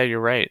 2, but yeah, you're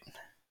right.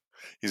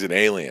 He's in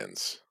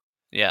Aliens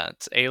Yeah,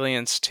 it's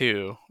Aliens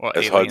 2, well,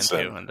 as Alien 2,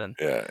 Hudson. and then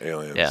Yeah,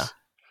 yeah, Aliens,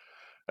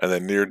 and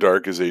then Near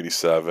Dark is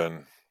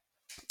 '87.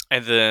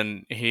 and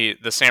then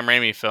the Sam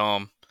Raimi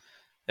film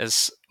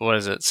is what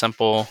is it?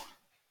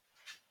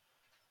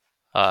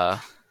 Uh,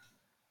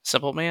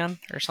 Simple Man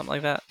or something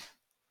like that,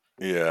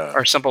 Yeah,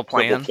 or Simple Simple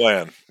Plan.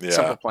 Plan.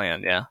 Simple Yeah,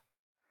 Plan. Yeah.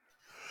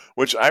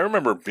 which I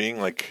remember being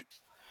like,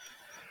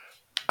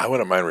 I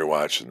wouldn't mind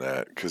rewatching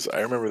that because I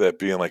remember that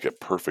being like a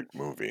perfect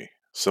movie.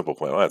 Simple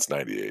Plan. Well, that's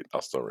 '98.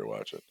 I'll still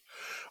rewatch it.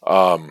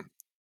 Um,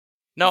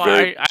 No,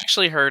 very. I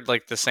actually heard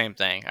like the same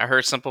thing. I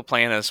heard Simple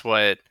Plan is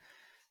what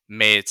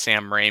made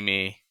Sam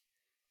Raimi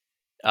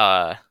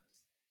uh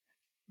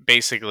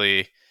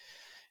basically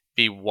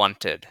be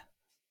wanted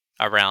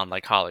around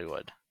like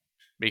Hollywood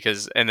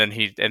because and then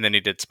he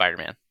did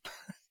Spider-Man.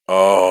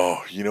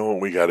 Oh, you know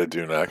what we got to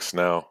do next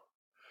now?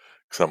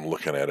 Because I'm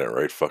looking at it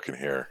right fucking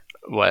here.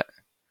 What?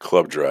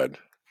 Club Dread.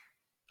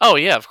 Oh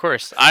yeah, of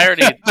course. I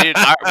already dude,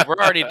 we're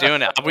already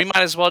doing it. We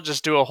might as well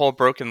just do a whole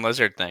Broken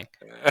Lizard thing.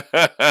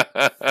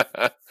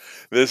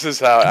 This is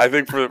how I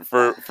think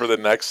for the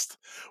next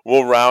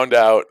we'll round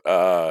out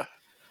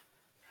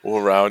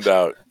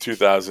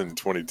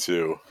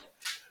 2022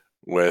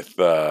 with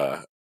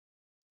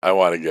I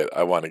want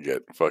to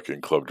get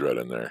fucking Club Dread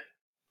in there.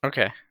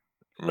 Okay.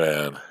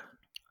 Man.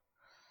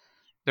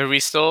 Do we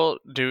still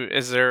do?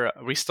 Is there?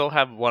 We still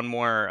have one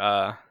more.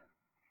 Uh.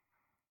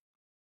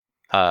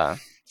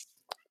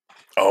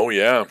 Oh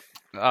yeah.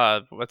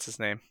 What's his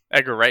name?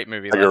 Edgar Wright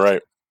movie I you're left.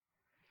 right.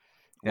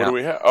 What do Yeah.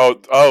 we have?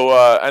 End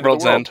of the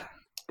World's World. End.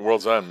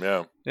 World's End,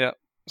 yeah. Yeah.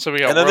 So we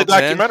got And then the World's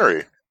End,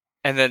 documentary.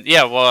 and then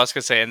yeah. Well, I was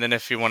gonna say, and then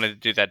if you wanted to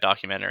do that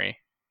documentary,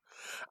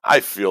 I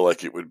feel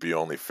like it would be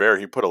only fair.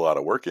 He put a lot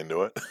of work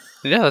into it.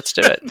 yeah, let's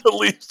do it. The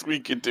least we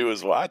could do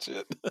is watch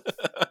it.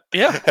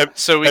 Yeah. have,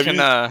 So we have can.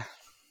 you?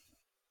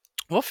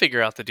 We'll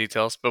figure out the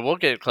details, but we'll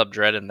get Club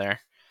Dread in there.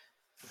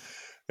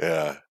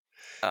 Yeah,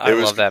 I it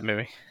was love that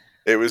movie.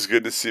 it was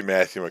good to see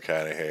Matthew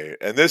McConaughey.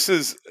 And this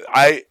is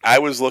I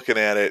was looking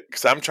at it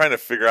because I'm trying to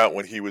figure out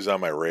when he was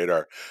on my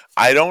radar.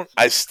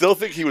 I still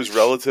think he was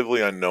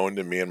relatively unknown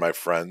to me and my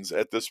friends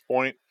at this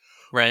point.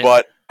 Right.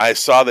 But I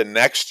saw that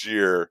next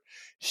year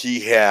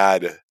he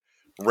had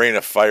Rain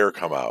of Fire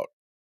come out.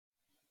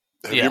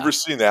 Have you Yeah. ever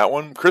seen that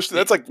one? Christian,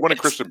 that's like one of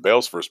It's Christian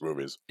Bale's first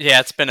movies. yeah.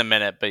 It's been a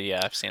minute, but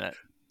yeah, I've seen it.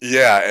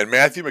 Yeah, and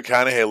Matthew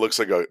McConaughey looks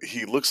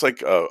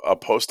like a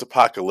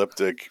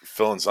post-apocalyptic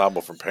Phil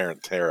Ensemble from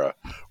Parentera,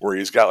 where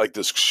he's got like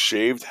this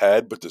shaved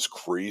head but this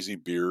crazy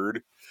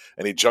beard,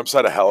 and he jumps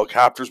out of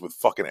helicopters with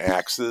fucking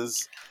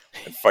axes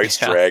and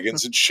fights Yeah.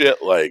 dragons and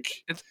shit.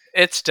 Like,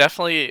 It's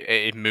definitely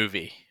a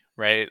movie,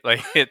 right?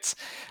 Like it's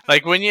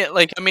like when you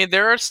like. I mean,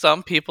 there are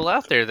some people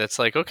out there that's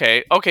like,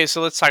 okay.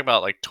 So let's talk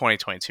about like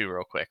 2022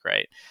 real quick,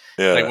 right?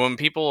 Like yeah, when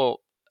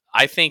people,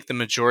 I think the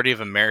majority of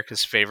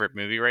America's favorite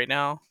movie right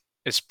now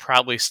is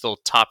probably still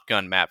Top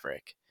Gun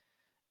Maverick,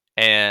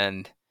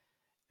 and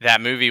that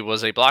movie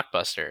was a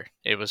blockbuster.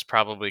 It was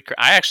probably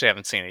I actually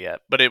haven't seen it yet,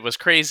 but it was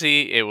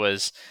crazy. It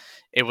was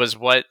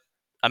what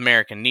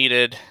America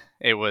needed.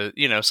 It was,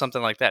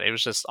 something like that. It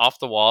was just off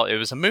the wall. It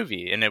was a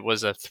movie and it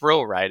was a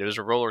thrill ride. It was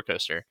a roller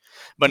coaster,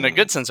 but in a mm,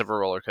 good sense of a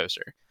roller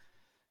coaster.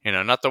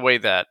 Not the way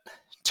that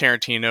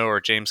Tarantino or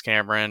James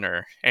Cameron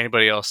or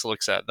anybody else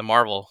looks at the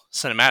Marvel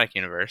Cinematic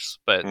Universe,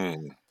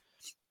 mm,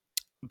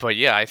 but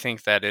yeah, I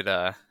think that it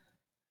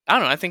I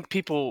don't know, I think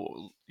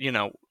people,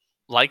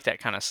 like that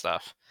kind of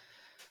stuff.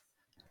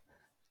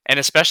 And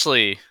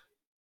especially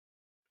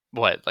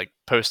what, like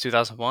post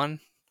 2001,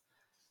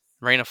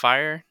 Rain of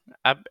Fire?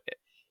 I,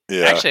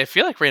 yeah. Actually, I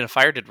feel like Rain of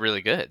Fire did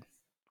really good.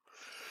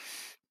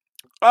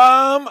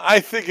 I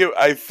think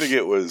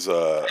it was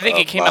I think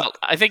it came out.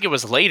 I think it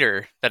was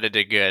later that it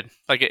did good.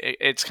 Like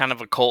it's kind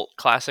of a cult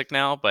classic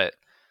now, but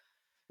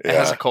it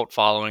has a yeah. cult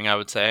following, I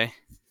would say.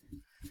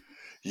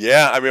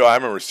 Yeah, I mean, I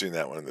remember seeing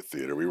that one in the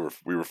theater. We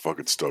were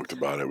fucking stoked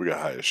about it. We got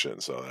high as shit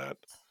and saw that.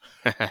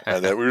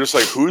 And then we were just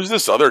like, "Who's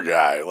this other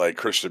guy?" Like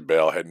Christian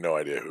Bale had no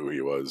idea who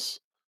he was.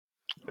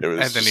 It And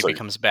was then he just like,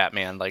 becomes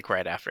Batman like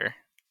right after.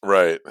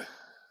 right,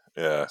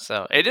 yeah,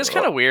 So it is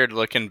kind of weird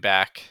looking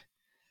back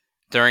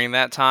during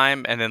that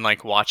time and then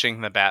like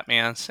watching the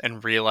Batmans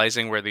and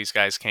realizing where these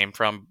guys came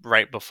from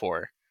right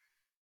before.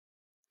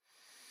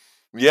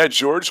 yeah.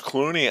 George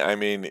Clooney. I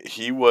mean,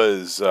 he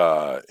was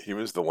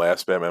the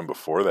last Batman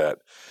before that.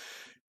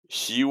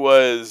 He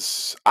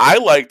was. I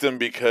liked him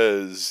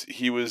because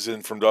he was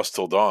in From Dusk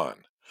Till Dawn.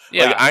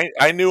 Like Yeah.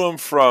 I knew him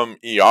from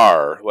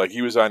ER. Like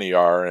he was on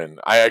ER, and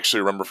I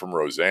actually remember from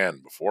Roseanne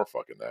before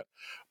fucking that.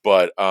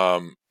 But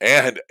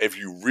and if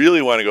you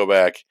really want to go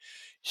back,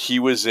 he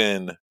was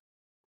in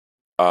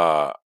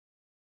uh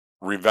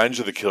Revenge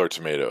of the Killer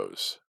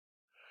Tomatoes.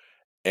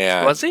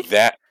 And Was he?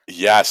 that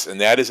yes, and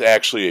that is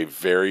actually a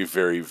very,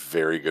 very,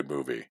 very good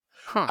movie.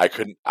 Huh.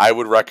 I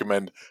would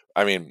recommend.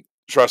 I mean,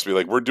 trust me,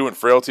 like we're doing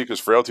Frailty because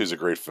Frailty is a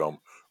great film.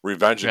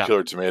 Revenge of Yeah.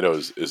 Killer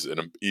Tomatoes is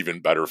an even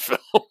better film.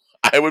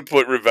 I would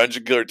put Revenge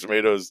of Killer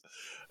Tomatoes.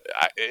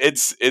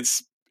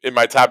 It's in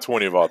my top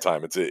 20 of all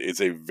time.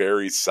 It's a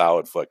very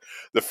solid flick.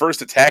 The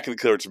first Attack of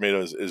the Killer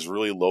Tomatoes is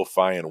really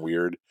lo-fi and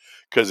weird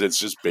because it's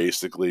just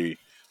basically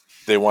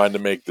they wanted to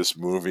make this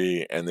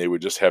movie and they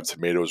would just have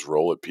tomatoes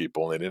roll at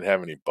people and they didn't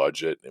have any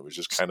budget. It was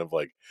just kind of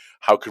like,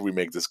 how could we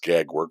make this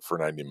gag work for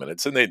 90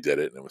 minutes? And they did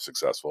it and it was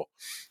successful.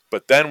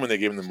 But then when they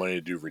gave them the money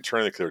to do Return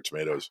of the Killer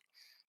Tomatoes,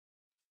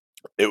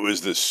 it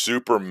was this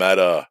super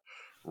meta,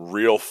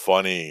 real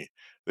funny.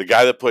 The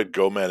guy that played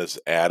Gomez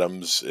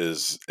Adams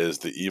is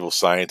the evil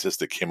scientist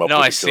that came up No,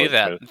 with I the see Killer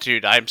that, Tomatoes.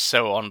 dude. I'm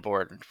so on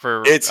board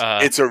for It's a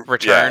yeah,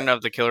 Return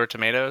of the Killer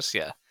Tomatoes.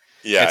 Yeah,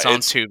 yeah, it's on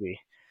it's Tubi.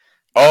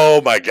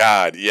 oh my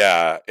god,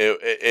 yeah.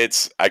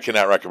 It's I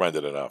cannot recommend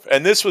it enough.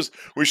 And this was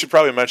we should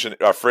probably mention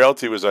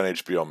Frailty was on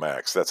HBO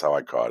Max. That's how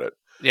I caught it.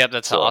 Yep,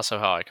 that's So also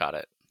how I caught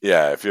it.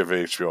 yeah, if you have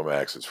HBO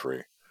Max, it's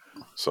free.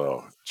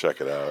 So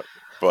check it out.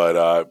 But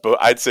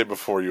I'd say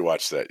before you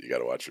watch that, you got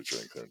to watch Return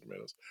of the Killer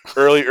Tomatoes.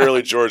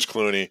 Early George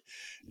Clooney.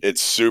 It's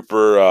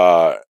super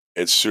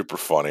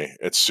funny.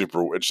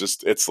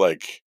 It's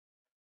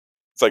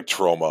like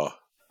Trauma.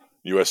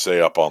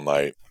 USA Up All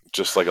Night.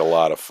 Just like a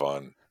lot of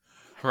fun.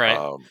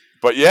 Right.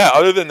 But yeah,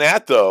 other than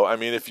that, though, I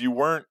mean, if you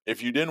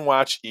didn't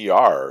watch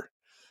ER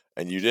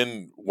and you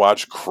didn't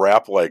watch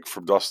crap like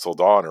From Dusk Till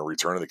Dawn or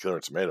Return of the Killer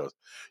Tomatoes,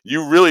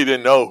 you really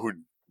didn't know who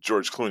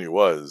George Clooney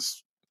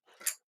was.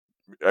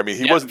 I mean,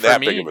 he Yeah, wasn't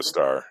that big of a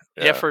star.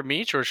 Yeah. for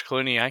me, George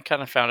Clooney, I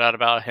kind of found out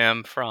about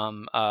him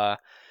from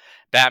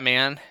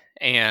Batman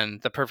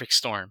and The Perfect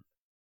Storm.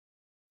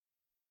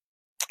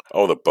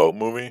 Oh, the boat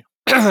movie?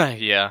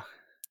 Yeah.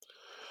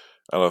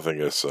 I don't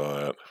think I saw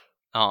that.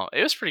 Oh,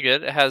 it was pretty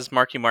good. It has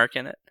Marky Mark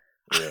in it.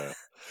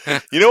 Yeah.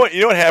 You know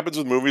what happens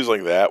with movies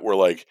like that where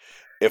like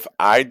if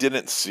I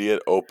didn't see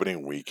it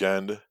opening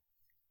weekend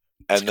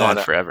It's and gone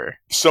then forever.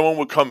 someone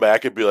would come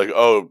back and be like,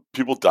 "Oh,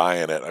 people die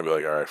in it." I'd be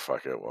like, "All right,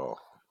 fuck it. Well,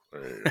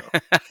 there you go."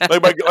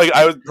 Like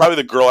I was probably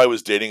the girl I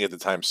was dating at the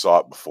time saw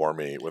it before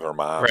me with her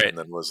mom Right. and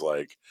then was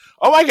like,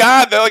 "Oh my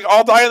god, they're like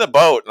all die in the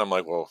boat." And I'm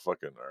like, "Well,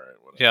 fucking all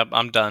right, Yep,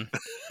 I'm done.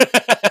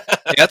 whatever."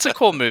 Yeah, it's a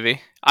cool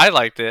movie. I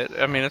liked it.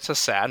 I mean, it's a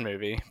sad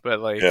movie, but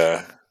like,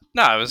 Yeah.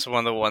 no, it was one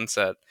of the ones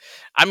that,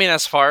 I mean,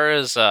 as far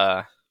as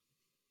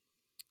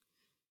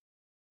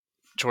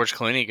George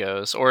Clooney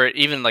goes, or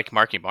even like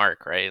Marky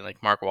Mark, right?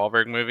 Like Mark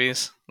Wahlberg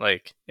movies.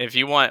 Like, if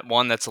you want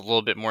one that's a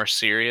little bit more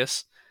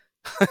serious,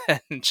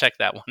 check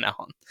that one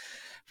out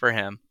for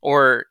him.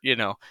 Or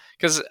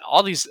because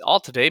all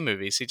today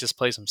movies, he just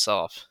plays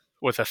himself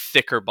with a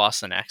thicker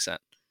Boston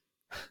accent.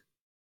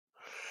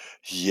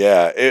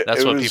 Yeah, it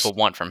That's what was people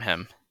want from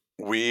him.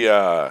 we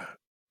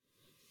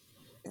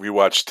we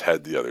watched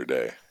Ted the other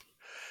day.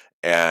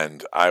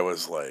 And I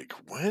was like,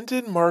 when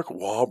did Mark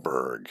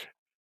Wahlberg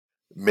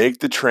make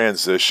the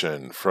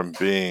transition from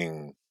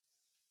being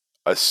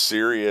a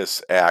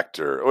serious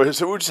actor, which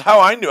is how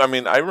I knew. I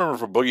mean, I remember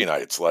from Boogie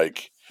Nights,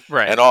 like,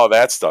 Right. and all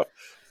that stuff.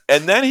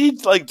 And then he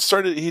like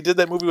started. He did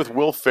that movie with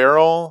Will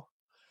Ferrell,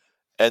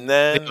 and The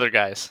then other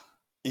guys.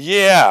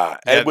 yeah, Yeah,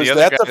 and the was other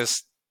that the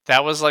guys.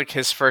 That was like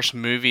his first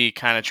movie,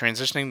 kind of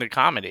transitioning to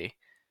comedy.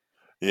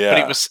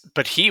 yeah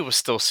But he was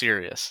still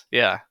serious.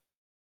 Yeah.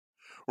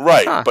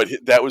 right? Huh. But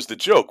that was the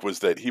joke was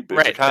that it was a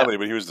Right. That. comedy,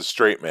 but he was the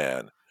straight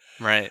man,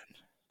 Right.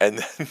 and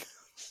then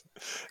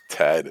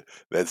Ted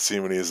that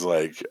scene when he's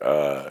like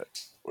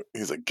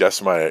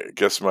guess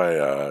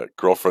my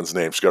girlfriend's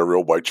name. She's got a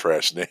real white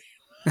trash name.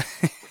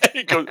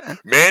 He goes,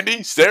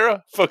 Mandy,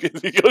 Sarah, fucking.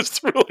 He goes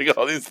through like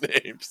all these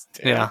names.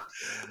 Damn. Yeah.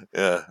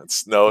 Yeah,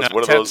 it's No,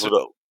 one of those with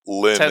a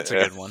Lynn. Ted's a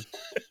good one.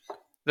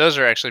 Those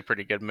are actually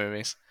pretty good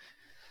movies.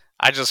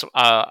 I just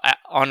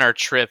on our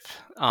trip,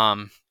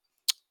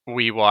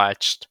 we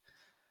watched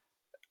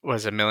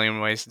was A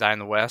Million Ways to Die in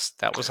the West.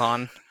 That was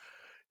on.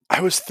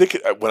 I was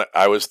thinking when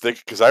I was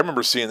thinking because I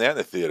remember seeing that in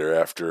the theater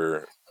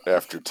after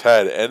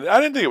Ted, and I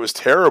didn't think it was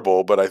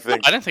terrible, but I No, I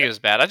think didn't think it was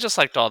bad. I just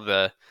liked all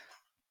the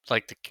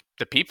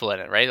people in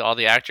it, right? All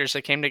the actors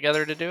that came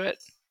together to do it.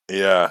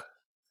 yeah,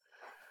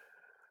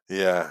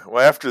 yeah.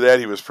 Well, after that,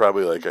 he was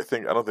probably like I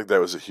don't think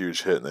that was a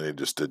huge hit, and then he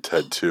just did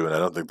Ted 2, and I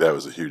don't think that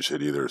was a huge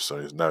hit either. So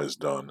he's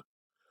done.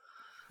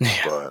 Yeah.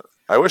 But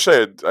I wish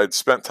I'd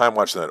spent time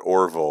watching that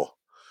Orville,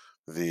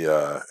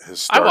 the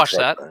his I Star watched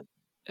Trek that. thing.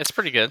 It's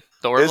pretty good.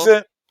 The Is Orville.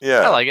 it? I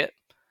Yeah. like it.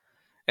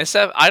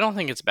 Instead, I don't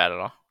think it's bad at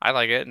all. I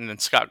like it, and then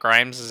Scott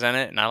Grimes is in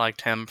it, and I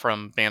liked him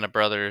from Band of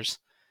Brothers.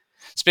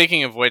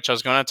 Speaking of which, I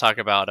was going to talk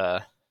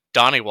about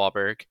Donnie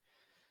Wahlberg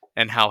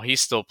and how he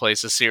still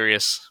plays the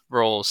serious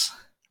roles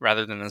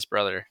rather than his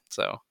brother.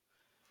 So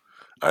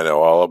I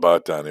know all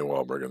about Donnie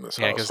Wahlberg in this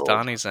yeah, because household.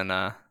 Donnie's in New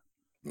Band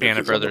of Kids on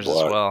the Brothers as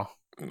Block. well,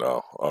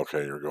 No,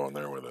 okay, you're going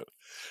there with it.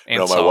 and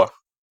No, Saw.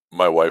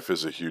 my wife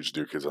is a huge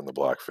New Kids on the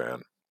Block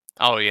fan.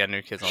 Oh yeah,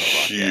 New Kids on the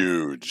Block. Yeah.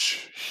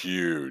 Huge,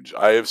 huge.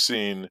 I have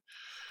seen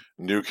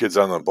New Kids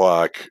on the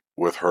Block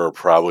with her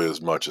probably as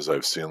much as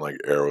I've seen like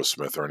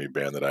Aerosmith or any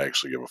band that I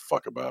actually give a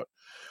fuck about.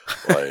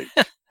 Like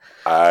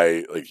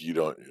I like you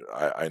don't.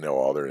 I know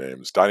all their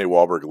names. Donnie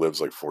Wahlberg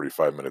lives like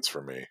 45 minutes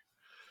from me.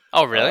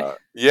 Oh really?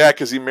 Yeah,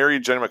 because he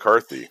married Jenny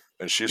McCarthy,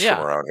 and she's from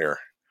Yeah. around here.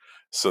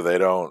 So they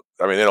don't.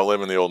 I mean, they don't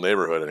live in the old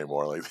neighborhood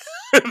anymore. Like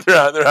they're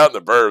out in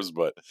the burbs.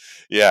 But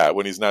yeah,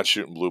 when he's not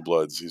shooting Blue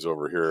Bloods, he's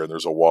over here. And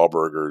there's a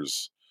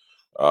Wahlburgers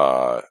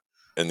uh,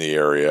 in the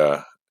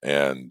area,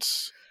 and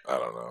I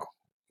don't know.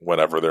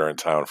 Whenever they're in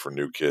town for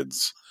New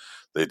Kids,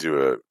 they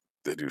do a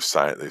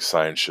they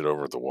sign shit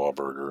over at the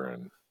Wahlburger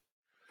and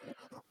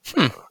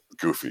Hmm.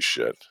 goofy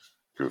shit,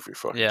 goofy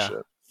fucking Yeah.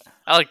 shit.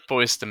 I like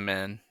Boys to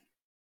Men,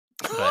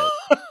 but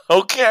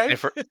Okay,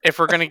 if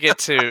we're gonna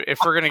get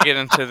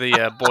into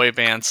the boy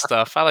band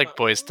stuff, I like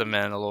Boys to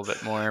Men a little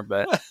bit more.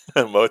 But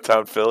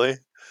Motown Philly,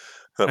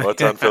 that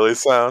Motown Philly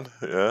sound.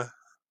 Yeah,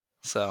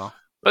 so,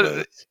 but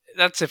nice.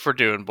 that's if we're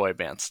doing boy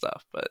band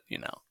stuff. But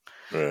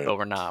Right. but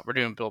we're not. We're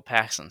doing Bill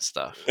Paxton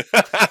stuff.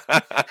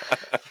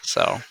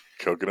 So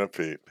Coconut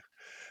Pete.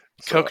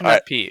 So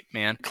Coconut Pete,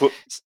 man. cl-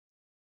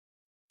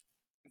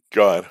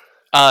 go on.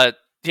 Uh,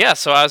 yeah.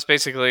 So I was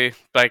basically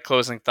my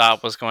closing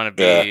thought was going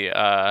to Yeah,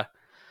 be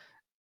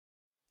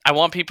I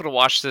want people to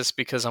watch this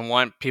because I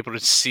want people to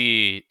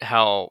see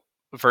how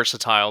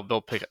versatile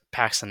Bill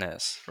Paxton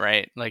is.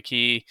 Right, like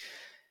you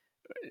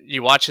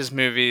watch his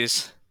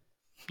movies,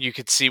 you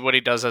could see what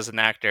he does as an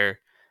actor.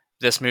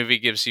 this movie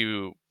gives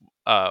you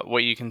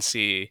what you can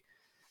see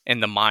in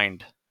the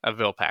mind of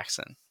Bill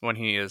Paxton when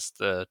he is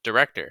the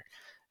director.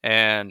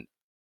 And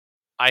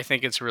I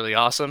think it's really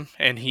awesome.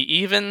 And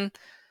the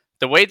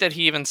way that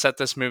he even set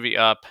this movie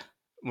up,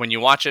 when you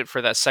watch it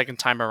for that second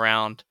time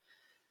around,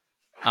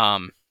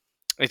 um,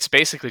 it's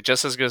basically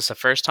just as good as the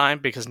first time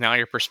because now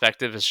your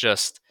perspective is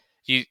just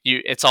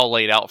it's all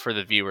laid out for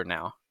the viewer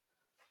now.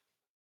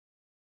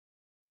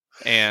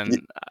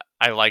 And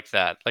I like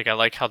that. Like I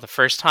like how the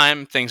first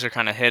time things are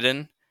kind of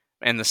hidden,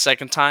 and the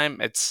second time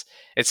it's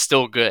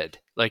still good.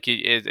 Like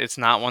it's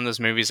not one of those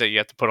movies that you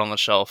have to put on the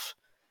shelf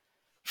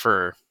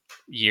for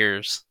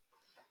years.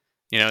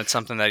 You know, it's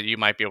something that you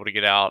might be able to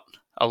get out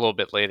a little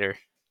bit later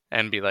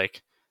and be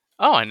like,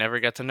 "Oh, I never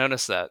got to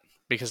notice that,"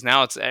 because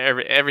now it's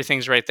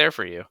everything's right there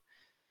for you,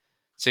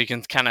 so you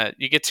can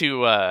you get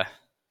to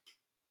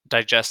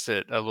digest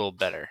it a little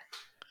better.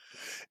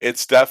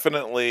 It's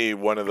definitely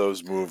one of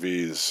those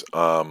movies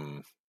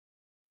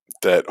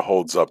that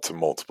holds up to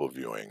multiple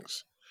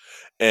viewings,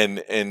 and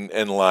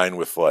in line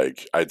with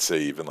like I'd say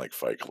even like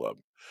Fight Club.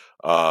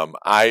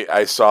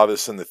 I saw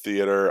this in the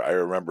theater. I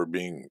remember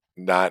being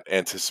not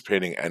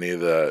anticipating any of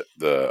the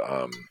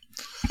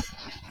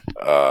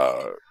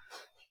uh,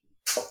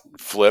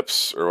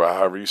 flips or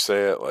however you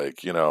say it,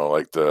 like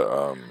like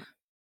the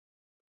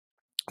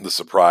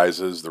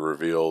surprises, the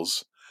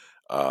reveals,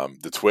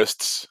 the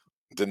twists.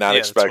 Did not Yeah, the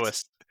expect,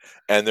 twist.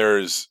 and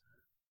there's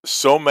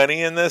so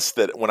many in this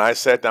that when I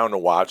sat down to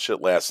watch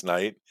it last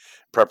night,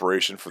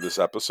 preparation for this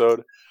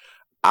episode,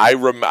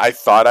 I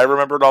thought I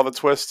remembered all the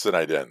twists and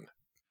I didn't,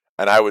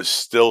 and I was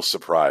still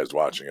surprised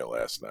watching it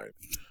last night.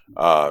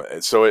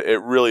 And so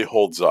it really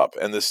holds up,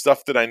 and the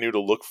stuff that I knew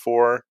to look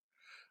for,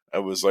 I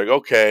was like,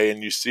 okay,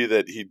 and you see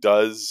that he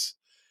does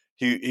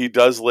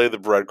lay the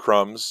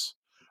breadcrumbs,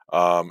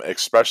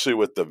 especially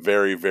with the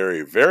very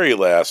very very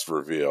last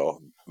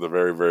reveal, the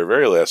very very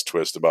very last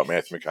twist about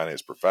Matthew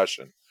McConaughey's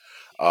profession.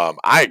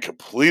 I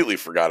completely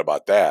forgot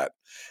about that,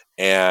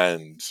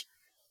 and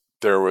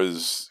there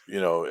was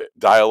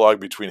dialogue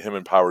between him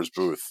and Powers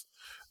Booth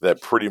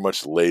that pretty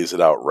much lays it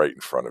out right in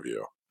front of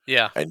you,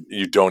 Yeah, and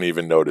you don't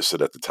even notice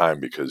it at the time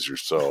because you're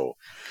so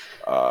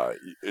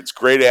it's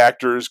great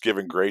actors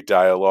giving great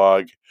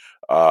dialogue,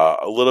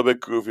 a little bit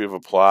goofy of a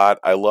plot.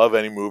 I love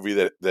any movie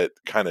that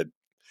kind of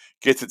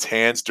gets its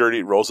hands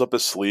dirty, rolls up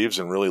its sleeves,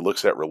 and really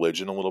looks at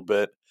religion a little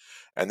bit.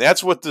 And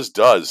that's what this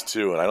does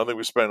too. And I don't think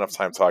we spent enough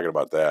time talking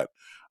about that.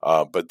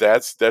 But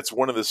that's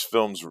one of this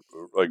film's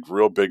like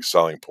real big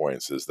selling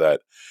points is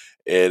that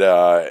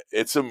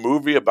it's a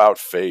movie about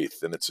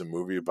faith, and it's a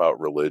movie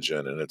about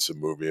religion, and it's a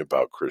movie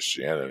about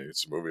Christianity.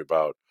 It's a movie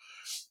about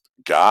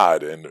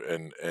God,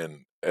 and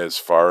as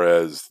far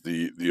as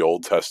the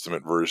Old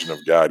Testament version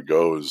of God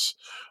goes,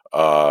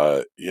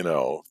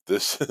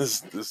 this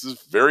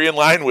is very in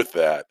line with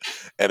that,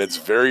 and it's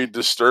very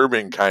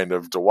disturbing kind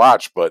of to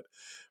watch, but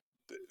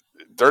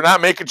they're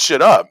not making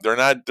shit up. They're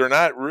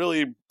not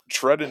really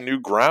treading new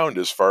ground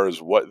as far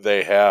as what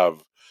they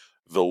have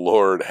the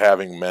Lord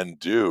having men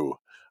do.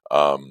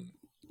 Um,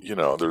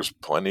 there's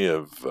plenty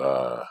of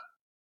I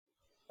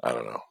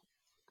don't know,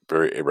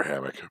 very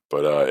Abrahamic,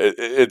 but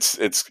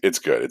it's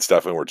good. It's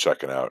definitely worth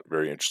checking out.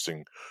 Very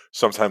interesting,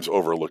 sometimes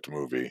overlooked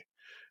movie.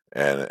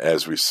 And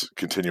as we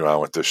continue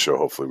on with this show,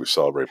 hopefully we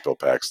celebrate Bill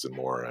Paxton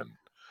more, and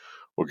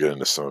we'll get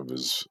into some of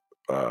his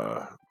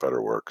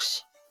better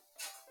works.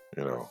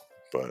 You know,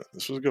 but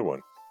this was a good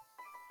one.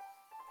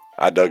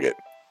 I dug it.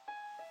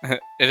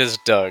 it is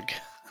Doug.